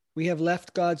 We have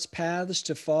left God's paths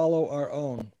to follow our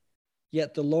own.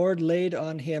 Yet the Lord laid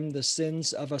on him the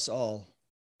sins of us all.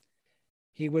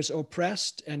 He was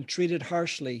oppressed and treated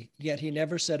harshly, yet he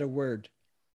never said a word.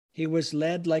 He was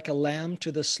led like a lamb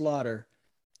to the slaughter,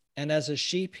 and as a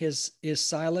sheep is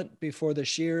silent before the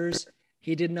shearers,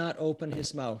 he did not open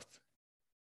his mouth.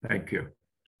 Thank you.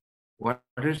 What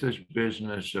is this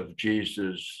business of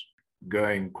Jesus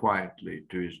going quietly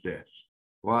to his death?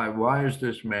 Why is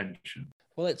this mentioned?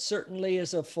 Well, it certainly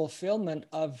is a fulfillment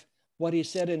of what he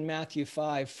said in Matthew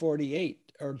 5:48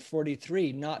 or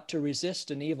 43, not to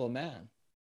resist an evil man.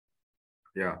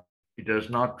 Yeah, he does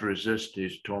not resist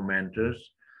his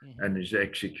tormentors and his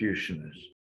executioners.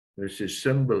 This is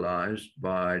symbolized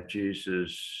by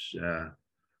Jesus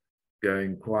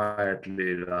going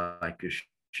quietly like a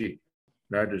sheep.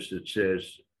 Notice it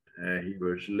says he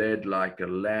was led like a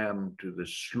lamb to the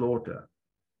slaughter.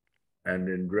 And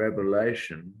in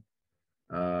Revelation,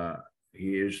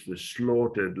 he is the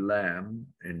slaughtered lamb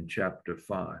in chapter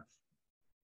 5,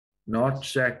 not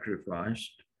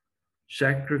sacrificed.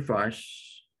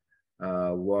 Sacrifice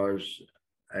was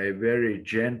a very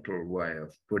gentle way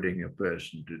of putting a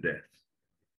person to death.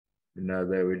 You know,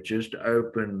 they would just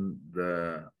open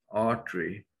the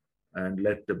artery and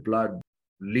let the blood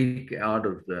leak out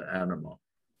of the animal.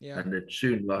 Yeah. And it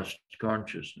soon lost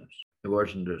consciousness. It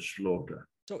wasn't a slaughter.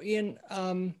 So, Ian,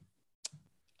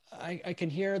 I can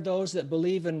hear those that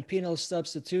believe in penal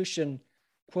substitution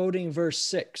quoting verse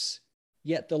 6,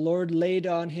 yet the Lord laid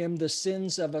on him the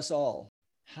sins of us all.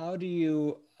 How do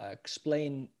you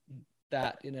explain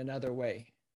that in another way?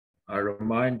 I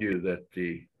remind you that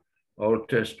the Old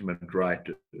Testament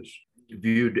writers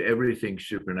viewed everything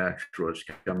supernatural as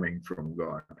coming from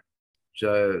God.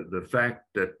 So the fact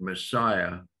that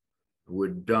Messiah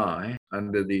would die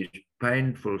under these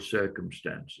painful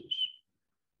circumstances,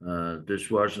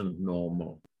 this wasn't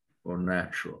normal or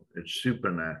natural. It's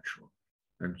supernatural.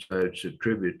 And so it's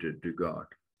attributed to God.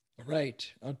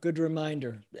 Right. A good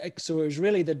reminder. So it was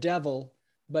really the devil,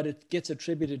 but it gets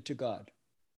attributed to God.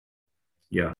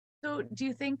 Yeah. So do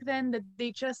you think then that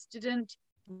they just didn't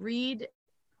read,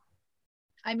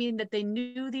 I mean, that they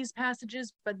knew these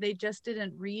passages, but they just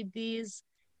didn't read these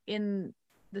in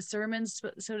the sermons,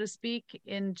 so to speak,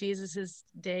 in Jesus's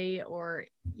day, or,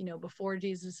 you know, before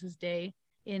Jesus's day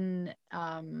in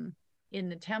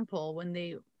the temple when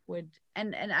they would,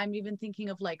 and I'm even thinking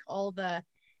of like all the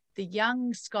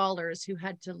young scholars who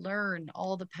had to learn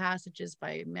all the passages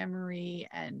by memory,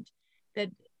 and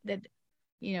that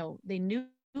you know, they knew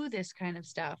this kind of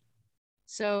stuff.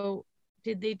 So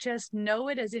did they just know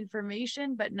it as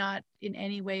information but not in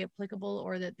any way applicable,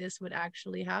 or that this would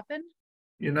actually happen?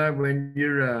 You know, when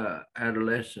you're an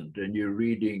adolescent and you're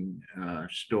reading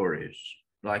stories,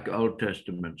 like Old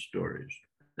Testament stories,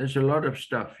 there's a lot of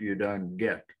stuff you don't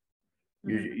get.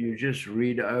 You just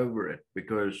read over it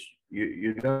because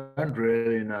you don't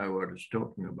really know what it's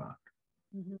talking about.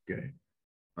 Okay.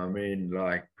 I mean,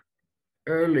 like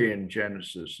early in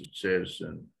Genesis, it says,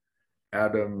 and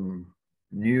Adam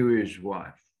knew his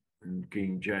wife in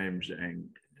King James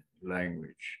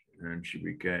language, and she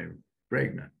became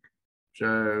pregnant.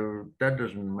 So that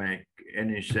doesn't make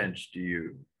any sense to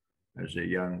you as a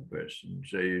young person.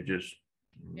 So you just...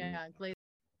 Yeah.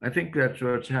 I think that's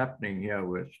what's happening here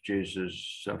with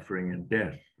Jesus' suffering and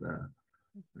death.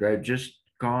 They just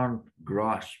can't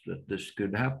grasp that this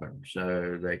could happen.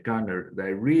 So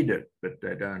they read it, but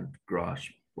they don't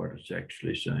grasp what it's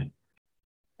actually saying.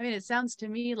 I mean, it sounds to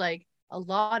me like a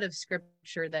lot of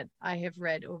scripture that I have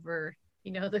read over,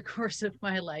 you know, the course of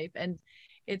my life. And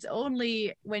it's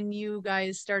only when you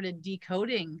guys started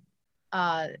decoding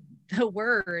the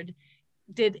word,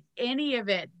 did any of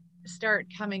it start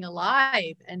coming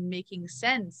alive and making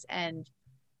sense. And,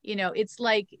 you know, it's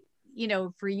like, you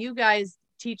know, for you guys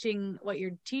teaching what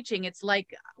you're teaching, it's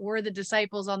like we're the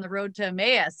disciples on the road to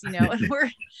Emmaus, you know, and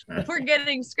we're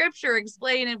getting scripture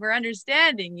explained and we're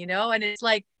understanding, you know, and it's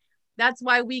like, that's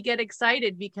why we get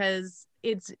excited, because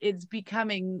it's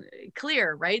becoming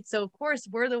clear, right? So of course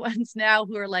we're the ones now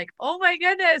who are like, oh my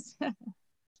goodness.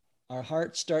 Our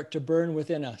hearts start to burn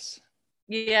within us.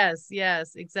 Yes,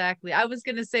 exactly. I was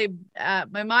going to say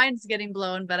my mind's getting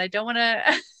blown, but I don't want to,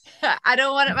 I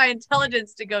don't want my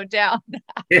intelligence to go down.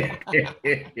 Yeah.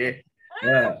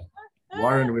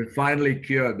 Warren, we finally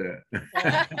cured it.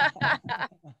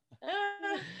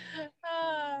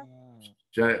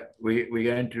 So we're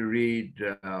going to read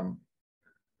a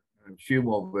few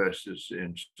more verses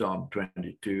in Psalm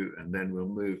 22, and then we'll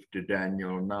move to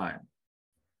Daniel 9.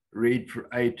 Read for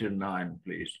 8 and 9,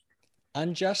 please.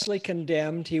 Unjustly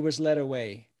condemned, he was led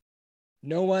away.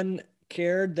 No one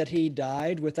cared that he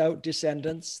died without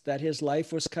descendants, that his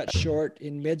life was cut short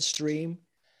in midstream.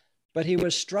 But he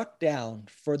was struck down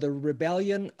for the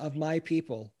rebellion of my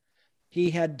people.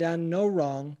 He had done no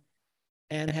wrong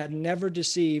and had never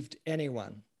deceived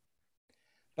anyone.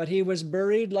 But he was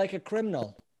buried like a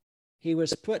criminal. He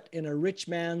was put in a rich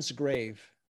man's grave.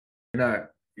 No,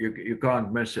 you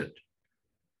can't miss it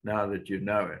now that you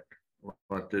know it,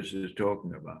 what this is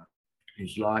talking about.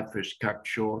 His life is cut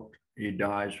short. He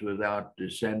dies without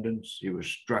descendants. He was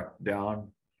struck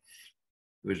down.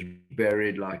 He was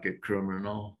buried like a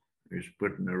criminal. He was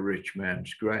put in a rich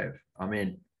man's grave. I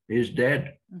mean, he's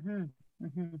dead.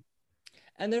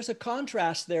 And there's a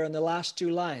contrast there in the last two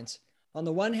lines. On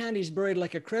the one hand, he's buried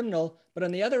like a criminal, but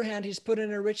on the other hand, he's put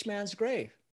in a rich man's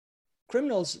grave.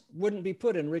 Criminals wouldn't be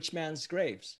put in rich man's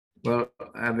graves. Well,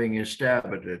 having a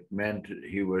stab at it meant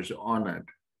he was honored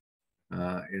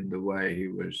in the way he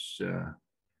was,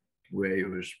 where he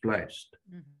was placed.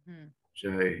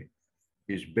 So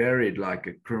he's buried like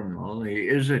a criminal. He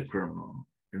is a criminal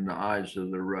in the eyes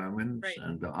of the Romans Right.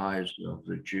 and the eyes of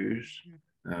the Jews.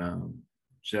 Mhm.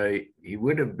 So he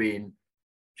would have been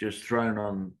just thrown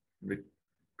on the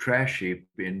trash heap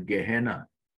in Gehenna,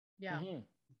 Yeah.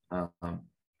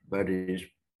 but he's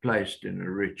placed in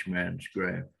a rich man's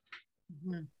grave.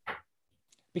 Mhm.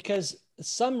 Because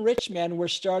some rich men were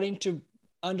starting to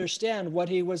understand what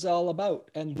he was all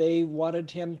about, and they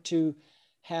wanted him to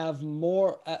have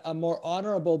a more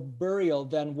honorable burial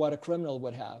than what a criminal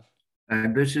would have.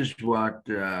 And this is what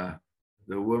the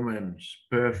woman's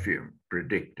perfume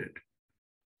predicted.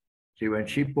 See, when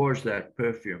she pours that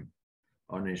perfume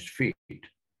on his feet,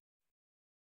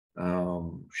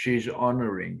 she's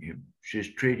honoring him. She's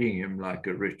treating him like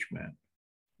a rich man.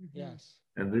 Mhm. Yes.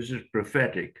 And this is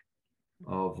prophetic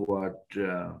of what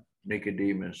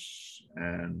Nicodemus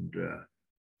and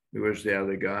who was the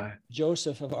other guy?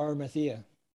 Joseph of Arimathea.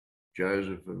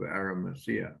 Joseph of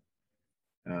Arimathea,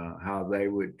 how they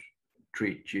would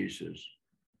treat Jesus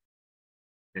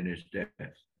in his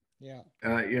death. Yeah.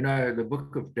 The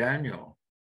book of Daniel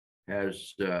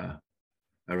has a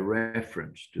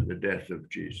reference to the death of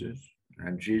Jesus,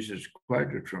 and Jesus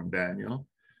quoted from Daniel,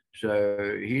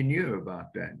 so he knew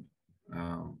about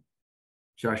Daniel.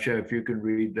 Sasha, if you can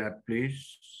read that,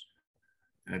 please.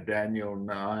 Daniel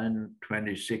 9,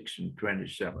 26 and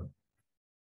 27.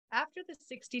 After the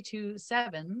 62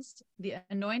 sevens, the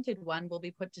anointed one will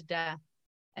be put to death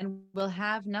and will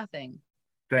have nothing.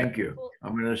 Thank you.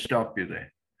 I'm going to stop you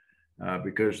there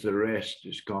because the rest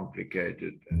is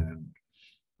complicated and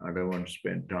I don't want to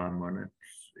spend time on it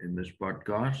in this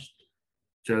podcast.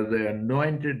 So the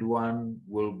anointed one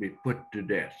will be put to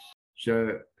death.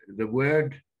 So the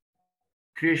word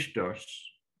Christos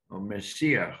or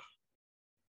Messiah,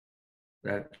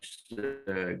 that's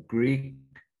the Greek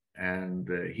and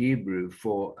the Hebrew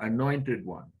for anointed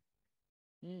one.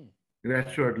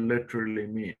 That's what it literally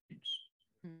means.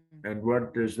 And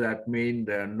what does that mean?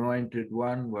 The anointed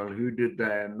one? Well, who did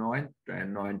they anoint? They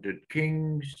anointed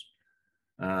kings,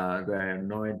 they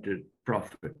anointed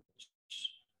prophets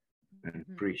and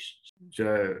priests.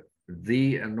 So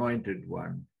the anointed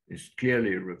one is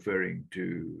clearly referring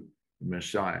to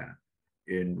Messiah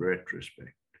in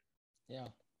retrospect. Yeah.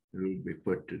 Who will be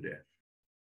put to death.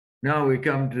 Now we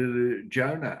come to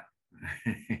Jonah.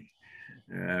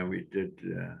 We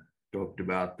talked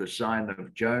about the sign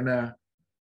of Jonah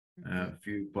a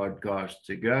few podcasts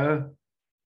ago.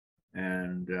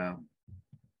 And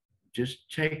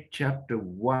just take chapter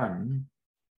 1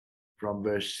 from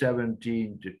verse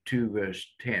 17 to 2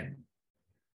 verse 10.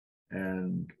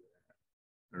 And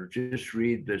I'll just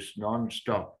read this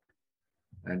non-stop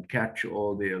and catch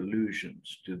all the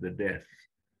allusions to the death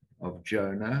of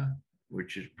Jonah,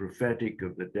 which is prophetic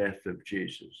of the death of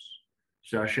Jesus.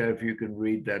 Sasha, if you can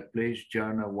read that, please.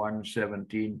 Jonah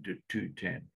 1:17 to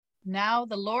 2:10. Now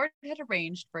the Lord had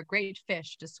arranged for a great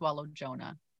fish to swallow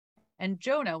Jonah. And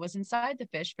Jonah was inside the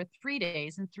fish for 3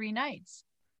 days and 3 nights.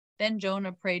 Then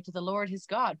Jonah prayed to the Lord his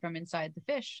God from inside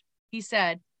the fish. He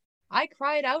said, I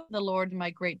cried out to the Lord in my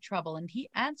great trouble, and he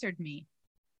answered me.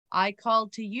 I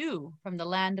called to you from the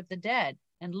land of the dead,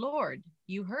 and Lord,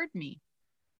 you heard me.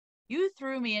 You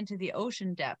threw me into the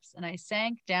ocean depths, and I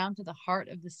sank down to the heart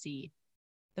of the sea.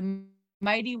 The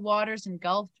mighty waters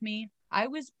engulfed me. I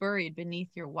was buried beneath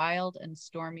your wild and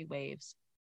stormy waves.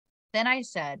 Then I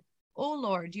said, O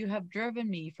Lord, you have driven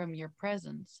me from your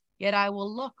presence, yet I will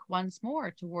look once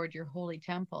more toward your holy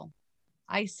temple.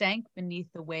 I sank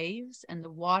beneath the waves, and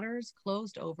the waters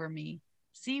closed over me.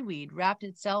 Seaweed wrapped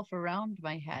itself around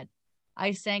my head.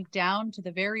 I sank down to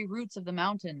the very roots of the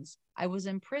mountains. I was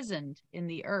imprisoned in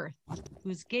the earth,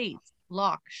 whose gates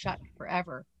lock shut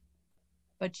forever.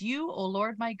 But you, O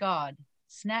Lord my God,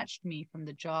 snatched me from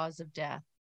the jaws of death.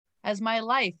 As my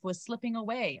life was slipping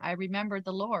away, I remembered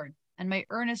the Lord, and my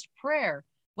earnest prayer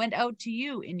went out to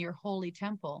you in your holy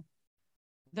temple.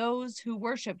 Those who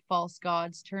worship false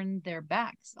gods turn their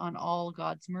backs on all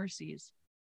God's mercies.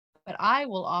 But I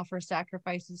will offer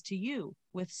sacrifices to you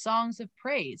with songs of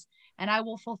praise, and I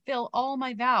will fulfill all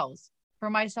my vows, for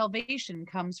my salvation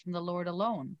comes from the Lord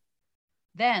alone.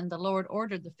 Then the Lord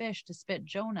ordered the fish to spit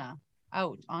Jonah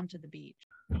out onto the beach.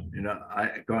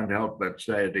 I can't help but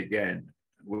say it again.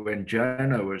 When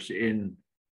Jonah was in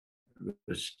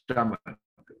the stomach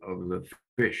of the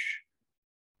fish,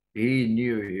 he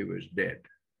knew he was dead.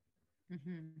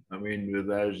 I mean, with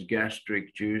those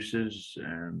gastric juices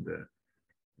and the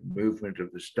movement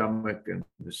of the stomach and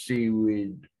the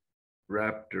seaweed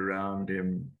wrapped around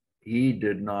him, he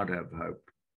did not have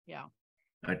hope. Yeah.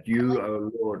 But you,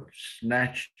 O Lord,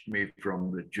 snatched me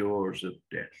from the jaws of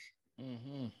death.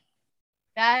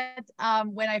 That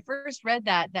when I first read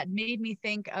that, that made me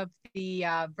think of the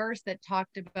verse that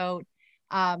talked about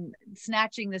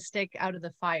snatching the stick out of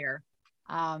the fire.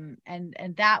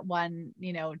 And that one,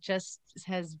 just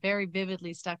has very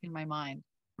vividly stuck in my mind.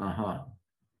 Uh-huh.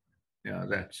 Yeah,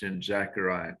 that's in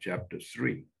Zechariah chapter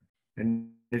 3.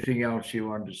 Anything else you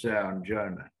want to say on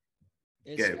Jonah?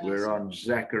 Okay, we're on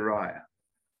Zechariah.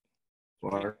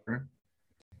 Warren?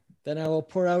 Then I will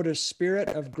pour out a spirit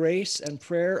of grace and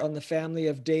prayer on the family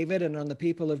of David and on the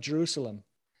people of Jerusalem.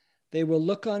 They will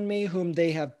look on me whom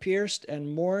they have pierced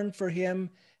and mourn for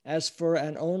him as for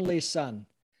an only son.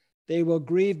 They will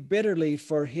grieve bitterly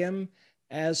for him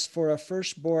as for a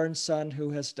firstborn son who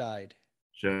has died.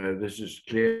 So this is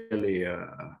clearly a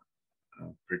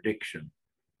prediction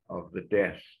of the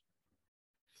death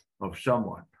of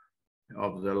someone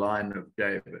of the line of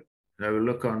David. They will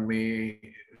look on me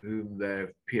whom they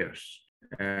have pierced.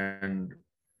 And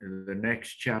in the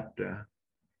next chapter,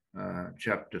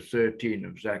 chapter 13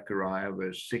 of Zechariah,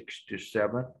 verse 6 to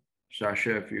 7.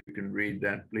 Sasha, if you can read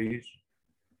that, please.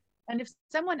 And if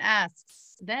someone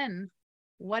asks, then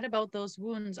what about those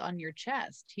wounds on your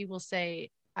chest? He will say,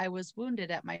 I was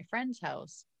wounded at my friend's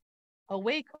house.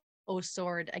 Awake, O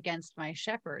sword, against my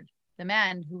shepherd, the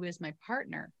man who is my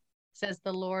partner, says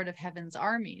the Lord of heaven's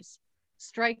armies.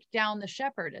 Strike down the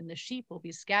shepherd, and the sheep will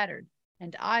be scattered,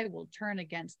 and I will turn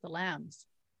against the lambs.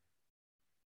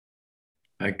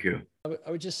 Thank you. I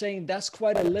was just saying that's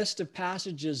quite a list of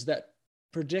passages that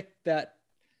predict that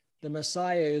the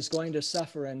Messiah is going to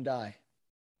suffer and die.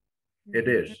 It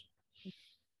is.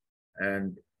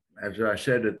 And as I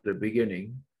said at the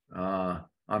beginning,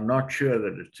 I'm not sure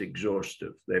that it's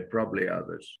exhaustive. There are probably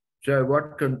others. So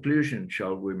what conclusion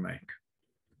shall we make?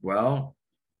 Well,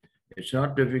 it's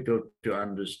not difficult to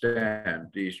understand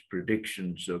these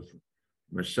predictions of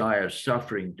Messiah's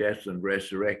suffering, death, and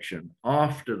resurrection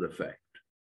after the fact.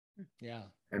 Yeah.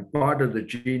 And part of the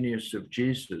genius of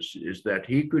Jesus is that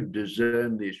he could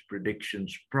discern these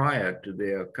predictions prior to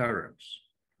their occurrence.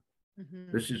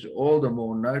 Mm-hmm. This is all the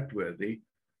more noteworthy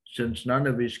since none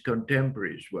of his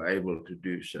contemporaries were able to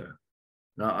do so.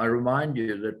 Now, I remind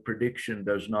you that prediction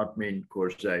does not mean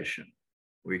causation.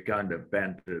 We kind of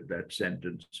bantered that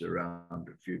sentence around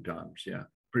a few times, yeah.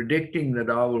 Predicting that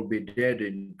I will be dead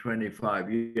in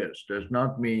 25 years does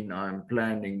not mean I'm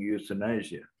planning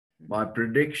euthanasia. My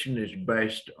prediction is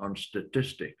based on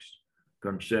statistics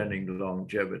concerning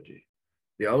longevity.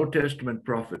 The Old Testament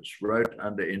prophets wrote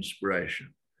under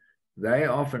inspiration. They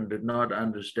often did not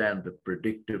understand the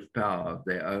predictive power of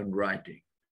their own writing.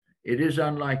 It is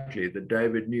unlikely that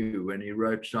David knew when he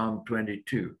wrote Psalm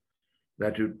 22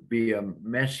 that it would be a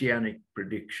messianic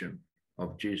prediction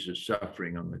of Jesus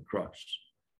suffering on the cross.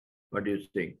 What do you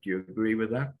think? Do you agree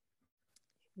with that?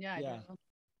 Yeah.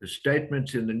 The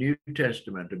statements in the New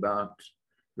Testament about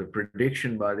the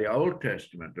prediction by the Old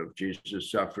Testament of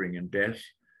Jesus' suffering and death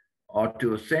are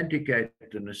to authenticate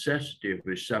the necessity of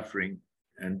his suffering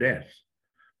and death.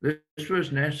 This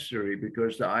was necessary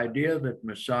because the idea that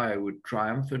Messiah would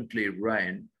triumphantly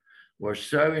reign was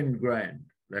so ingrained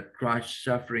that Christ's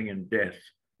suffering and death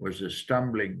was a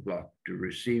stumbling block to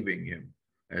receiving him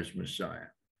as Messiah.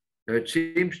 So it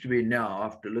seems to be now,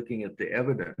 after looking at the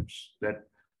evidence, that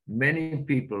many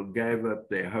people gave up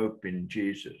their hope in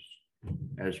Jesus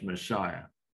as Messiah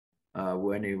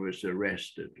when he was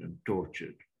arrested and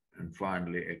tortured and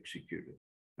finally executed.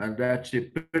 And that's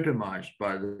epitomized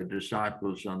by the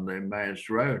disciples on the Emmaus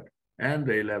Road and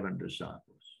the 11 disciples.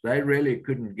 They really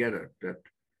couldn't get it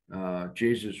that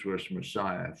Jesus was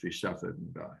Messiah if he suffered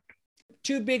and died.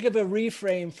 Too big of a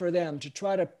reframe for them to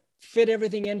try to fit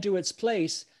everything into its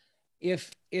place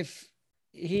if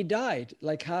he died.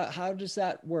 Like, how does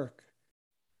that work?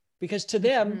 Because to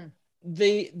them,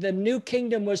 the new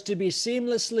kingdom was to be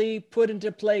seamlessly put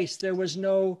into place. There was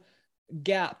no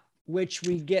gap, which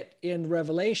we get in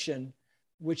Revelation,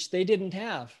 which they didn't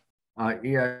have.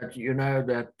 Yeah, you know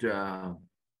that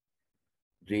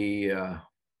the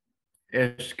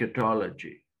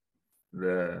eschatology,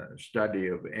 the study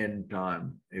of end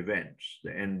time events,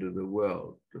 the end of the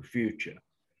world, the future,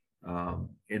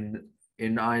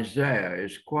 in Isaiah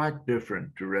is quite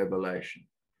different to Revelation.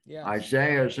 Yes.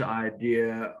 Isaiah's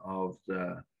idea of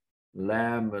the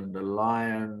lamb and the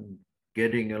lion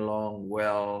getting along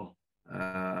well,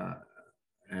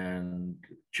 and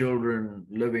children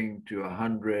living to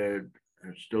 100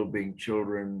 and still being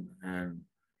children and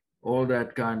all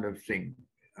that kind of thing.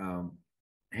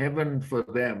 Heaven for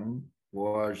them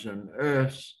was an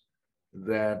earth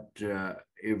that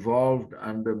evolved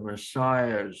under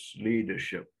Messiah's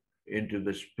leadership into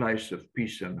this place of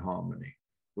peace and harmony.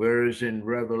 Whereas in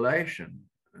Revelation,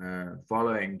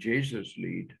 following Jesus'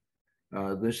 lead,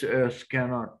 this earth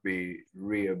cannot be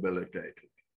rehabilitated.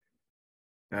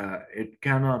 It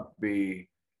cannot be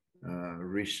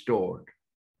restored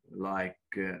like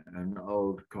an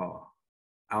old car.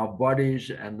 Our bodies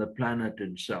and the planet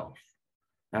itself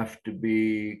have to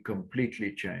be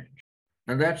completely changed.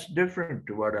 And that's different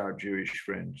to what our Jewish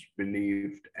friends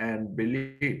believed and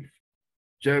believe.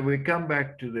 So we come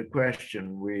back to the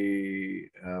question we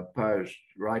posed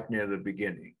right near the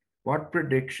beginning. What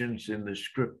predictions in the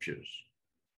scriptures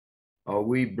are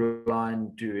we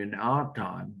blind to in our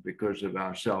time because of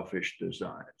our selfish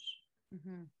desires?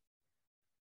 Mm-hmm.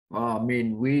 Well, I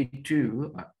mean, we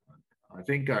too, I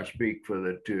think I speak for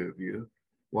the two of you,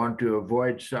 want to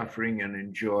avoid suffering and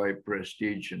enjoy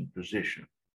prestige and position.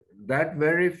 That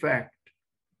very fact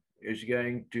is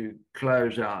going to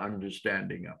close our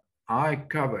understanding up. I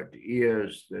covered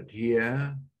ears that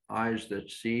hear, eyes that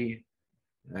see,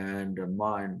 and a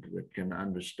mind that can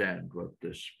understand what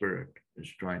the Spirit is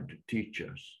trying to teach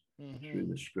us through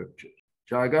the scriptures.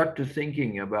 So I got to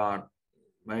thinking about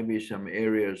maybe some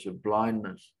areas of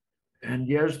blindness. And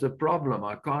here's the problem.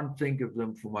 I can't think of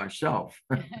them for myself.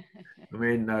 I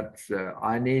mean, that's,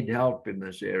 I need help in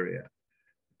this area.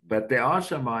 But there are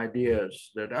some ideas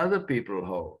that other people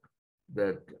hold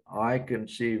that I can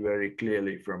see very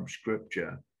clearly from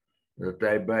scripture that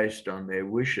they're based on their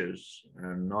wishes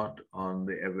and not on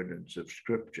the evidence of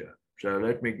scripture. So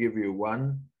let me give you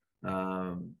one.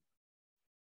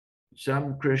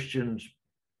 Some Christians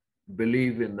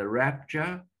believe in the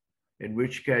rapture, in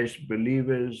which case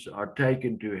believers are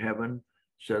taken to heaven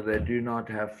so they do not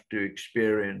have to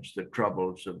experience the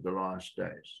troubles of the last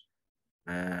days.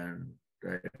 And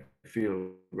they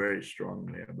feel very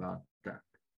strongly about that.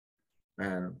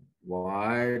 And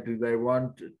why do they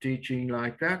want a teaching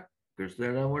like that? Because they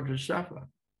don't want to suffer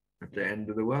at the end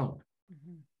of the world.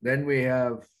 Mm-hmm. Then we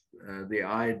have the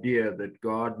idea that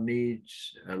God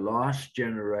needs a last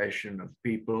generation of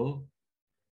people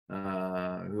who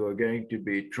are going to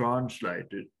be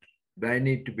translated. They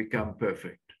need to become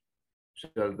perfect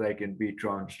so they can be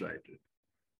translated.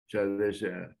 So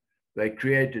they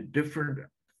create a different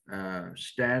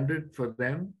standard for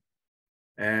them.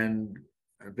 And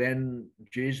then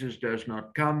Jesus does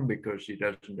not come because he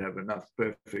doesn't have enough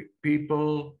perfect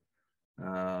people.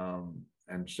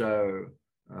 And so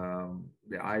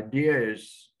the idea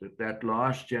is that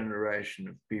last generation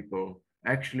of people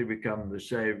actually become the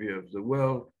savior of the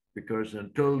world, because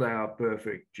until they are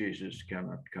perfect, Jesus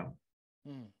cannot come.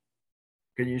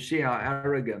 Can you see how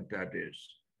arrogant that is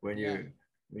when you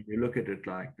look at it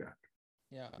like that?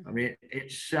 Yeah. I mean,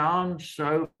 it sounds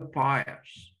so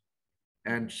pious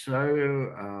and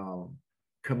so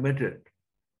committed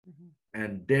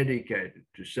and dedicated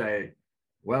to say,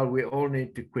 well, we all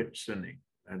need to quit sinning.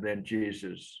 And then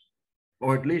Jesus,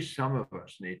 or at least some of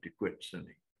us need to quit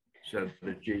sinning so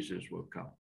that Jesus will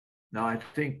come. Now, I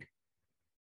think,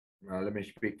 well, let me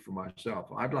speak for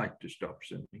myself. I'd like to stop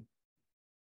sinning,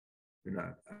 and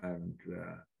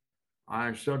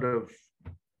I sort of,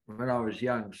 when I was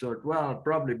young, thought, well,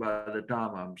 probably by the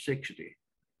time I'm 60,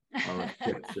 I'll have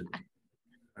quit sinning.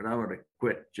 I don't want to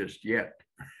quit just yet.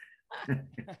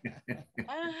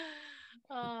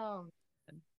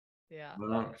 Yeah.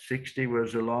 Well, 60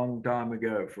 was a long time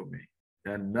ago for me,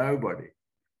 and nobody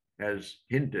has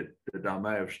hinted that I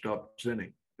may have stopped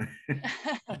sinning.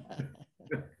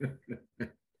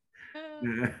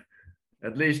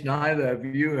 At least neither of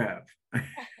you have.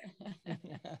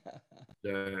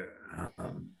 So,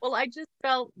 well, I just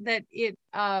felt that it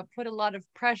put a lot of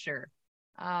pressure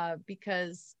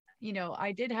because,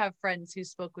 I did have friends who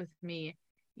spoke with me,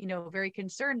 very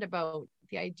concerned about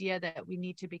the idea that we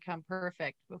need to become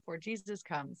perfect before Jesus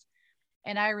comes.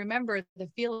 And I remember the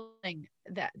feeling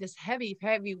that this heavy,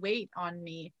 heavy weight on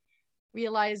me,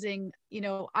 realizing,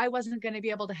 I wasn't going to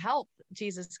be able to help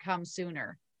Jesus come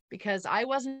sooner, because I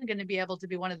wasn't going to be able to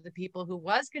be one of the people who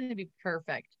was going to be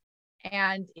perfect.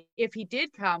 And if he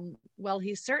did come, well,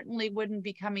 he certainly wouldn't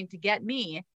be coming to get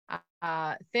me.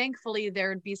 Thankfully,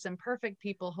 there'd be some perfect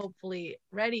people, hopefully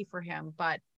ready for him.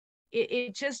 But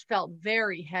it just felt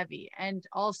very heavy, and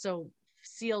also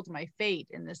sealed my fate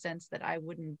in the sense that I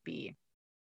wouldn't be,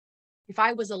 if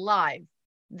I was alive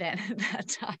then at that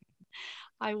time,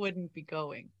 I wouldn't be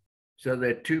going. So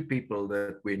there are two people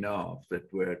that we know of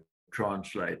that were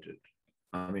translated,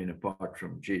 apart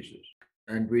from Jesus.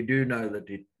 And we do know that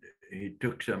he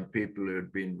took some people who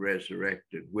had been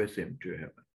resurrected with him to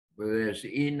heaven. Well, there's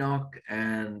Enoch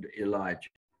and Elijah.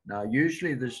 Now,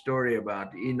 usually the story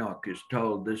about Enoch is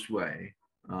told this way,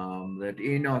 that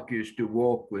Enoch used to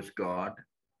walk with God.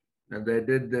 And they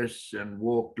did this and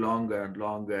walked longer and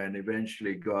longer. And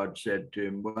eventually God said to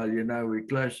him, well, you know, we're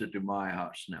closer to my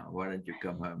house now. Why don't you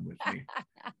come home with me?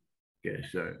 Okay,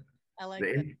 so I like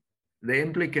that. the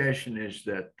implication is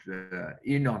that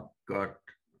Enoch got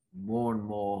more and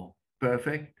more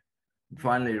perfect, and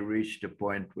finally reached a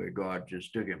point where God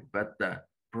just took him. But the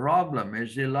problem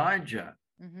is Elijah.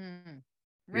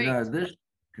 Right. You know,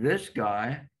 this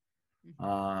guy,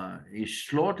 he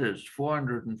slaughters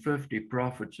 450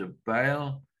 prophets of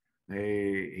Baal.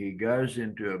 He goes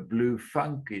into a blue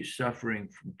funk. He's suffering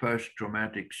from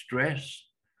post-traumatic stress.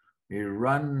 He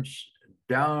runs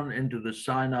down into the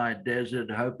Sinai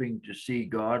desert, hoping to see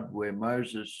God where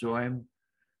Moses saw him.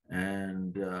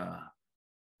 And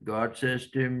God says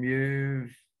to him,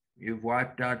 you've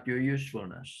wiped out your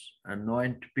usefulness.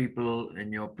 Anoint people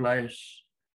in your place,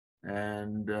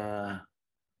 and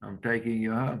I'm taking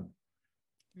you home.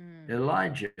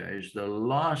 Elijah is the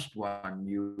last one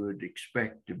you would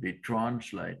expect to be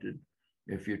translated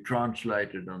if you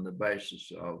translate it on the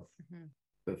basis of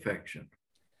perfection.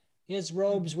 His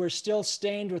robes were still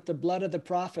stained with the blood of the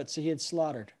prophets he had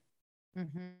slaughtered.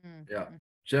 Yeah.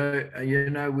 So, you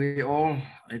know,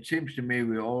 it seems to me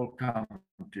we all come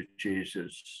to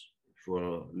Jesus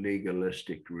for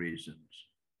legalistic reasons.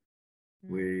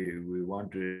 We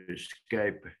want to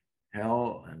escape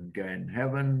hell and gain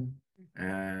heaven.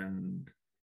 And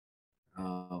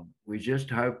we just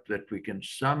hope that we can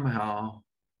somehow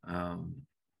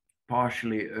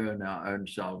partially earn our own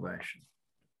salvation.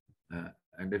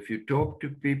 And if you talk to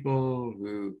people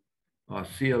who are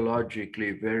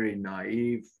theologically very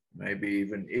naive, maybe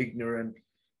even ignorant,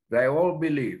 they all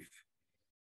believe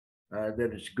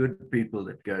that it's good people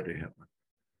that go to heaven.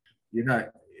 You know,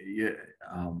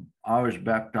 I was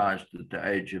baptized at the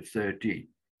age of 13.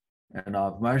 And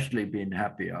I've mostly been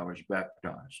happy I was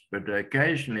baptized. But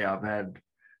occasionally I've had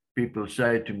people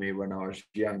say to me when I was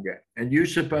younger, and you're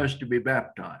supposed to be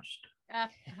baptized.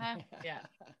 Yeah.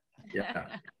 Yeah.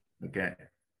 Okay.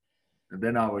 And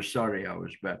then I was sorry I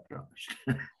was baptized.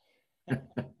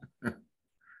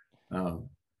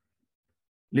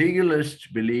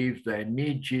 Legalists believe they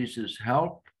need Jesus'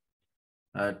 help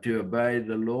to obey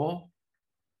the law,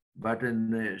 but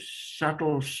in the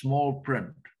subtle small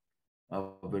print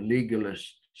of a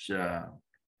legalist's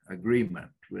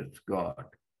agreement with God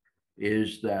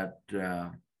is that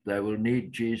they will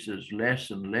need Jesus less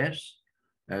and less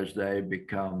as they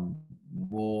become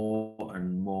more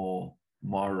and more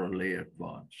morally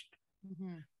advanced.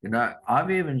 You know,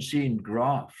 I've even seen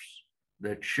graphs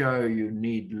that show you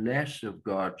need less of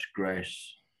God's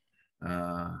grace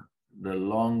the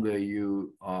longer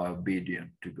you are obedient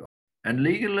to God. And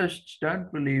legalists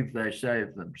don't believe they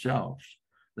save themselves.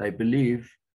 They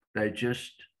believe they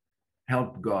just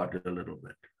help God a little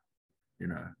bit, you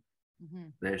know.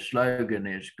 Their slogan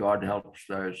is, God helps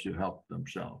those who help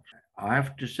themselves. I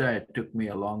have to say it took me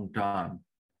a long time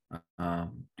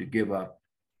to give up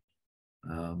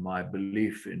my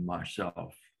belief in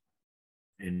myself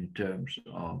in terms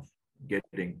of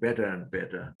getting better and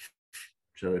better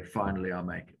so that finally I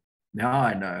make it. Now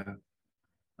I know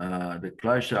the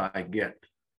closer I get,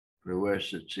 the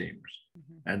worse it seems.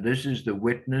 And this is the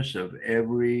witness of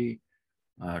every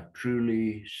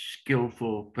truly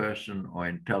skillful person or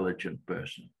intelligent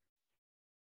person.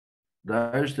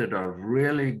 Those that are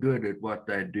really good at what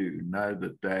they do know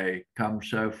that they come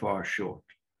so far short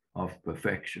of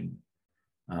perfection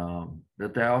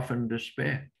that they often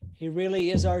despair. He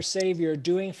really is our Savior,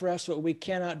 doing for us what we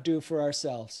cannot do for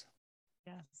ourselves.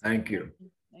 Yes. Thank you.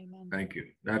 Amen. Thank you.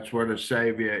 That's what a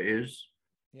Savior is.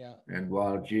 Yeah. And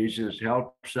while Jesus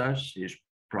helps us, he's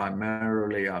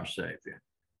primarily our Savior.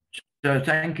 So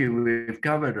thank you. We've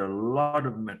covered a lot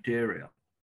of material,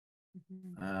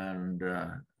 and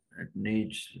it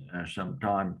needs some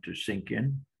time to sink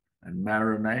in and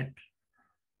marinate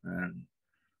and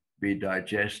be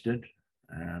digested.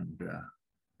 And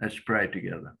let's pray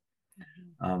together.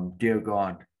 Dear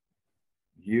God,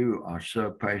 you are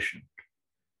so patient.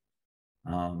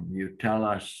 You tell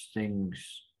us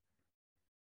things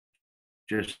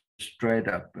just straight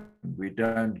up, and we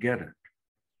don't get it.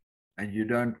 And you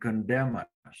don't condemn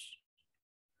us.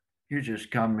 You just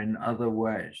come in other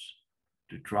ways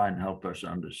to try and help us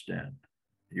understand.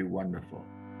 You're wonderful.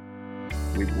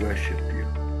 We worship you.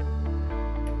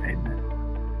 Amen.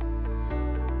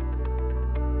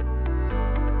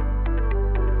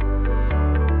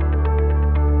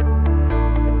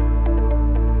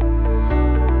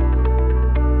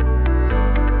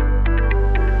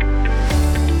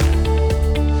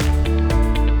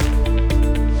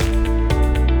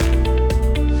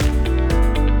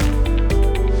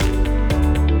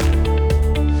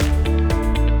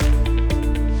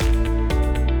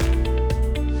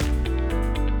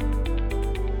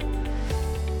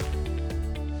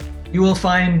 You will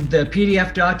find the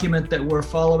PDF document that we're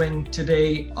following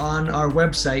today on our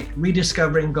website,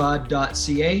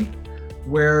 rediscoveringgod.ca,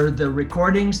 where the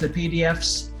recordings, the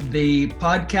PDFs, the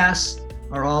podcasts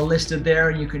are all listed there,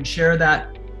 and you can share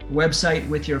that website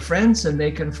with your friends and they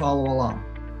can follow along.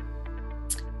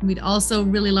 We'd also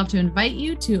really love to invite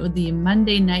you to the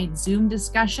Monday night Zoom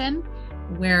discussion,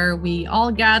 where we all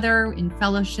gather in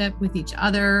fellowship with each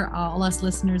other, all us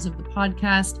listeners of the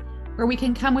podcast, where we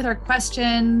can come with our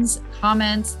questions,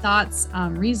 comments, thoughts,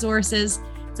 resources.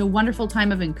 It's a wonderful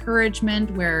time of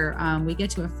encouragement where we get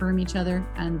to affirm each other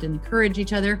and encourage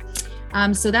each other.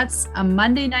 So that's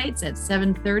Monday nights at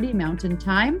 7:30 Mountain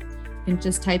Time. You can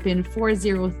just type in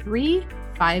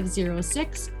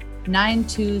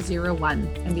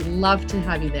 403-506-9201, and we'd love to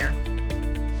have you there.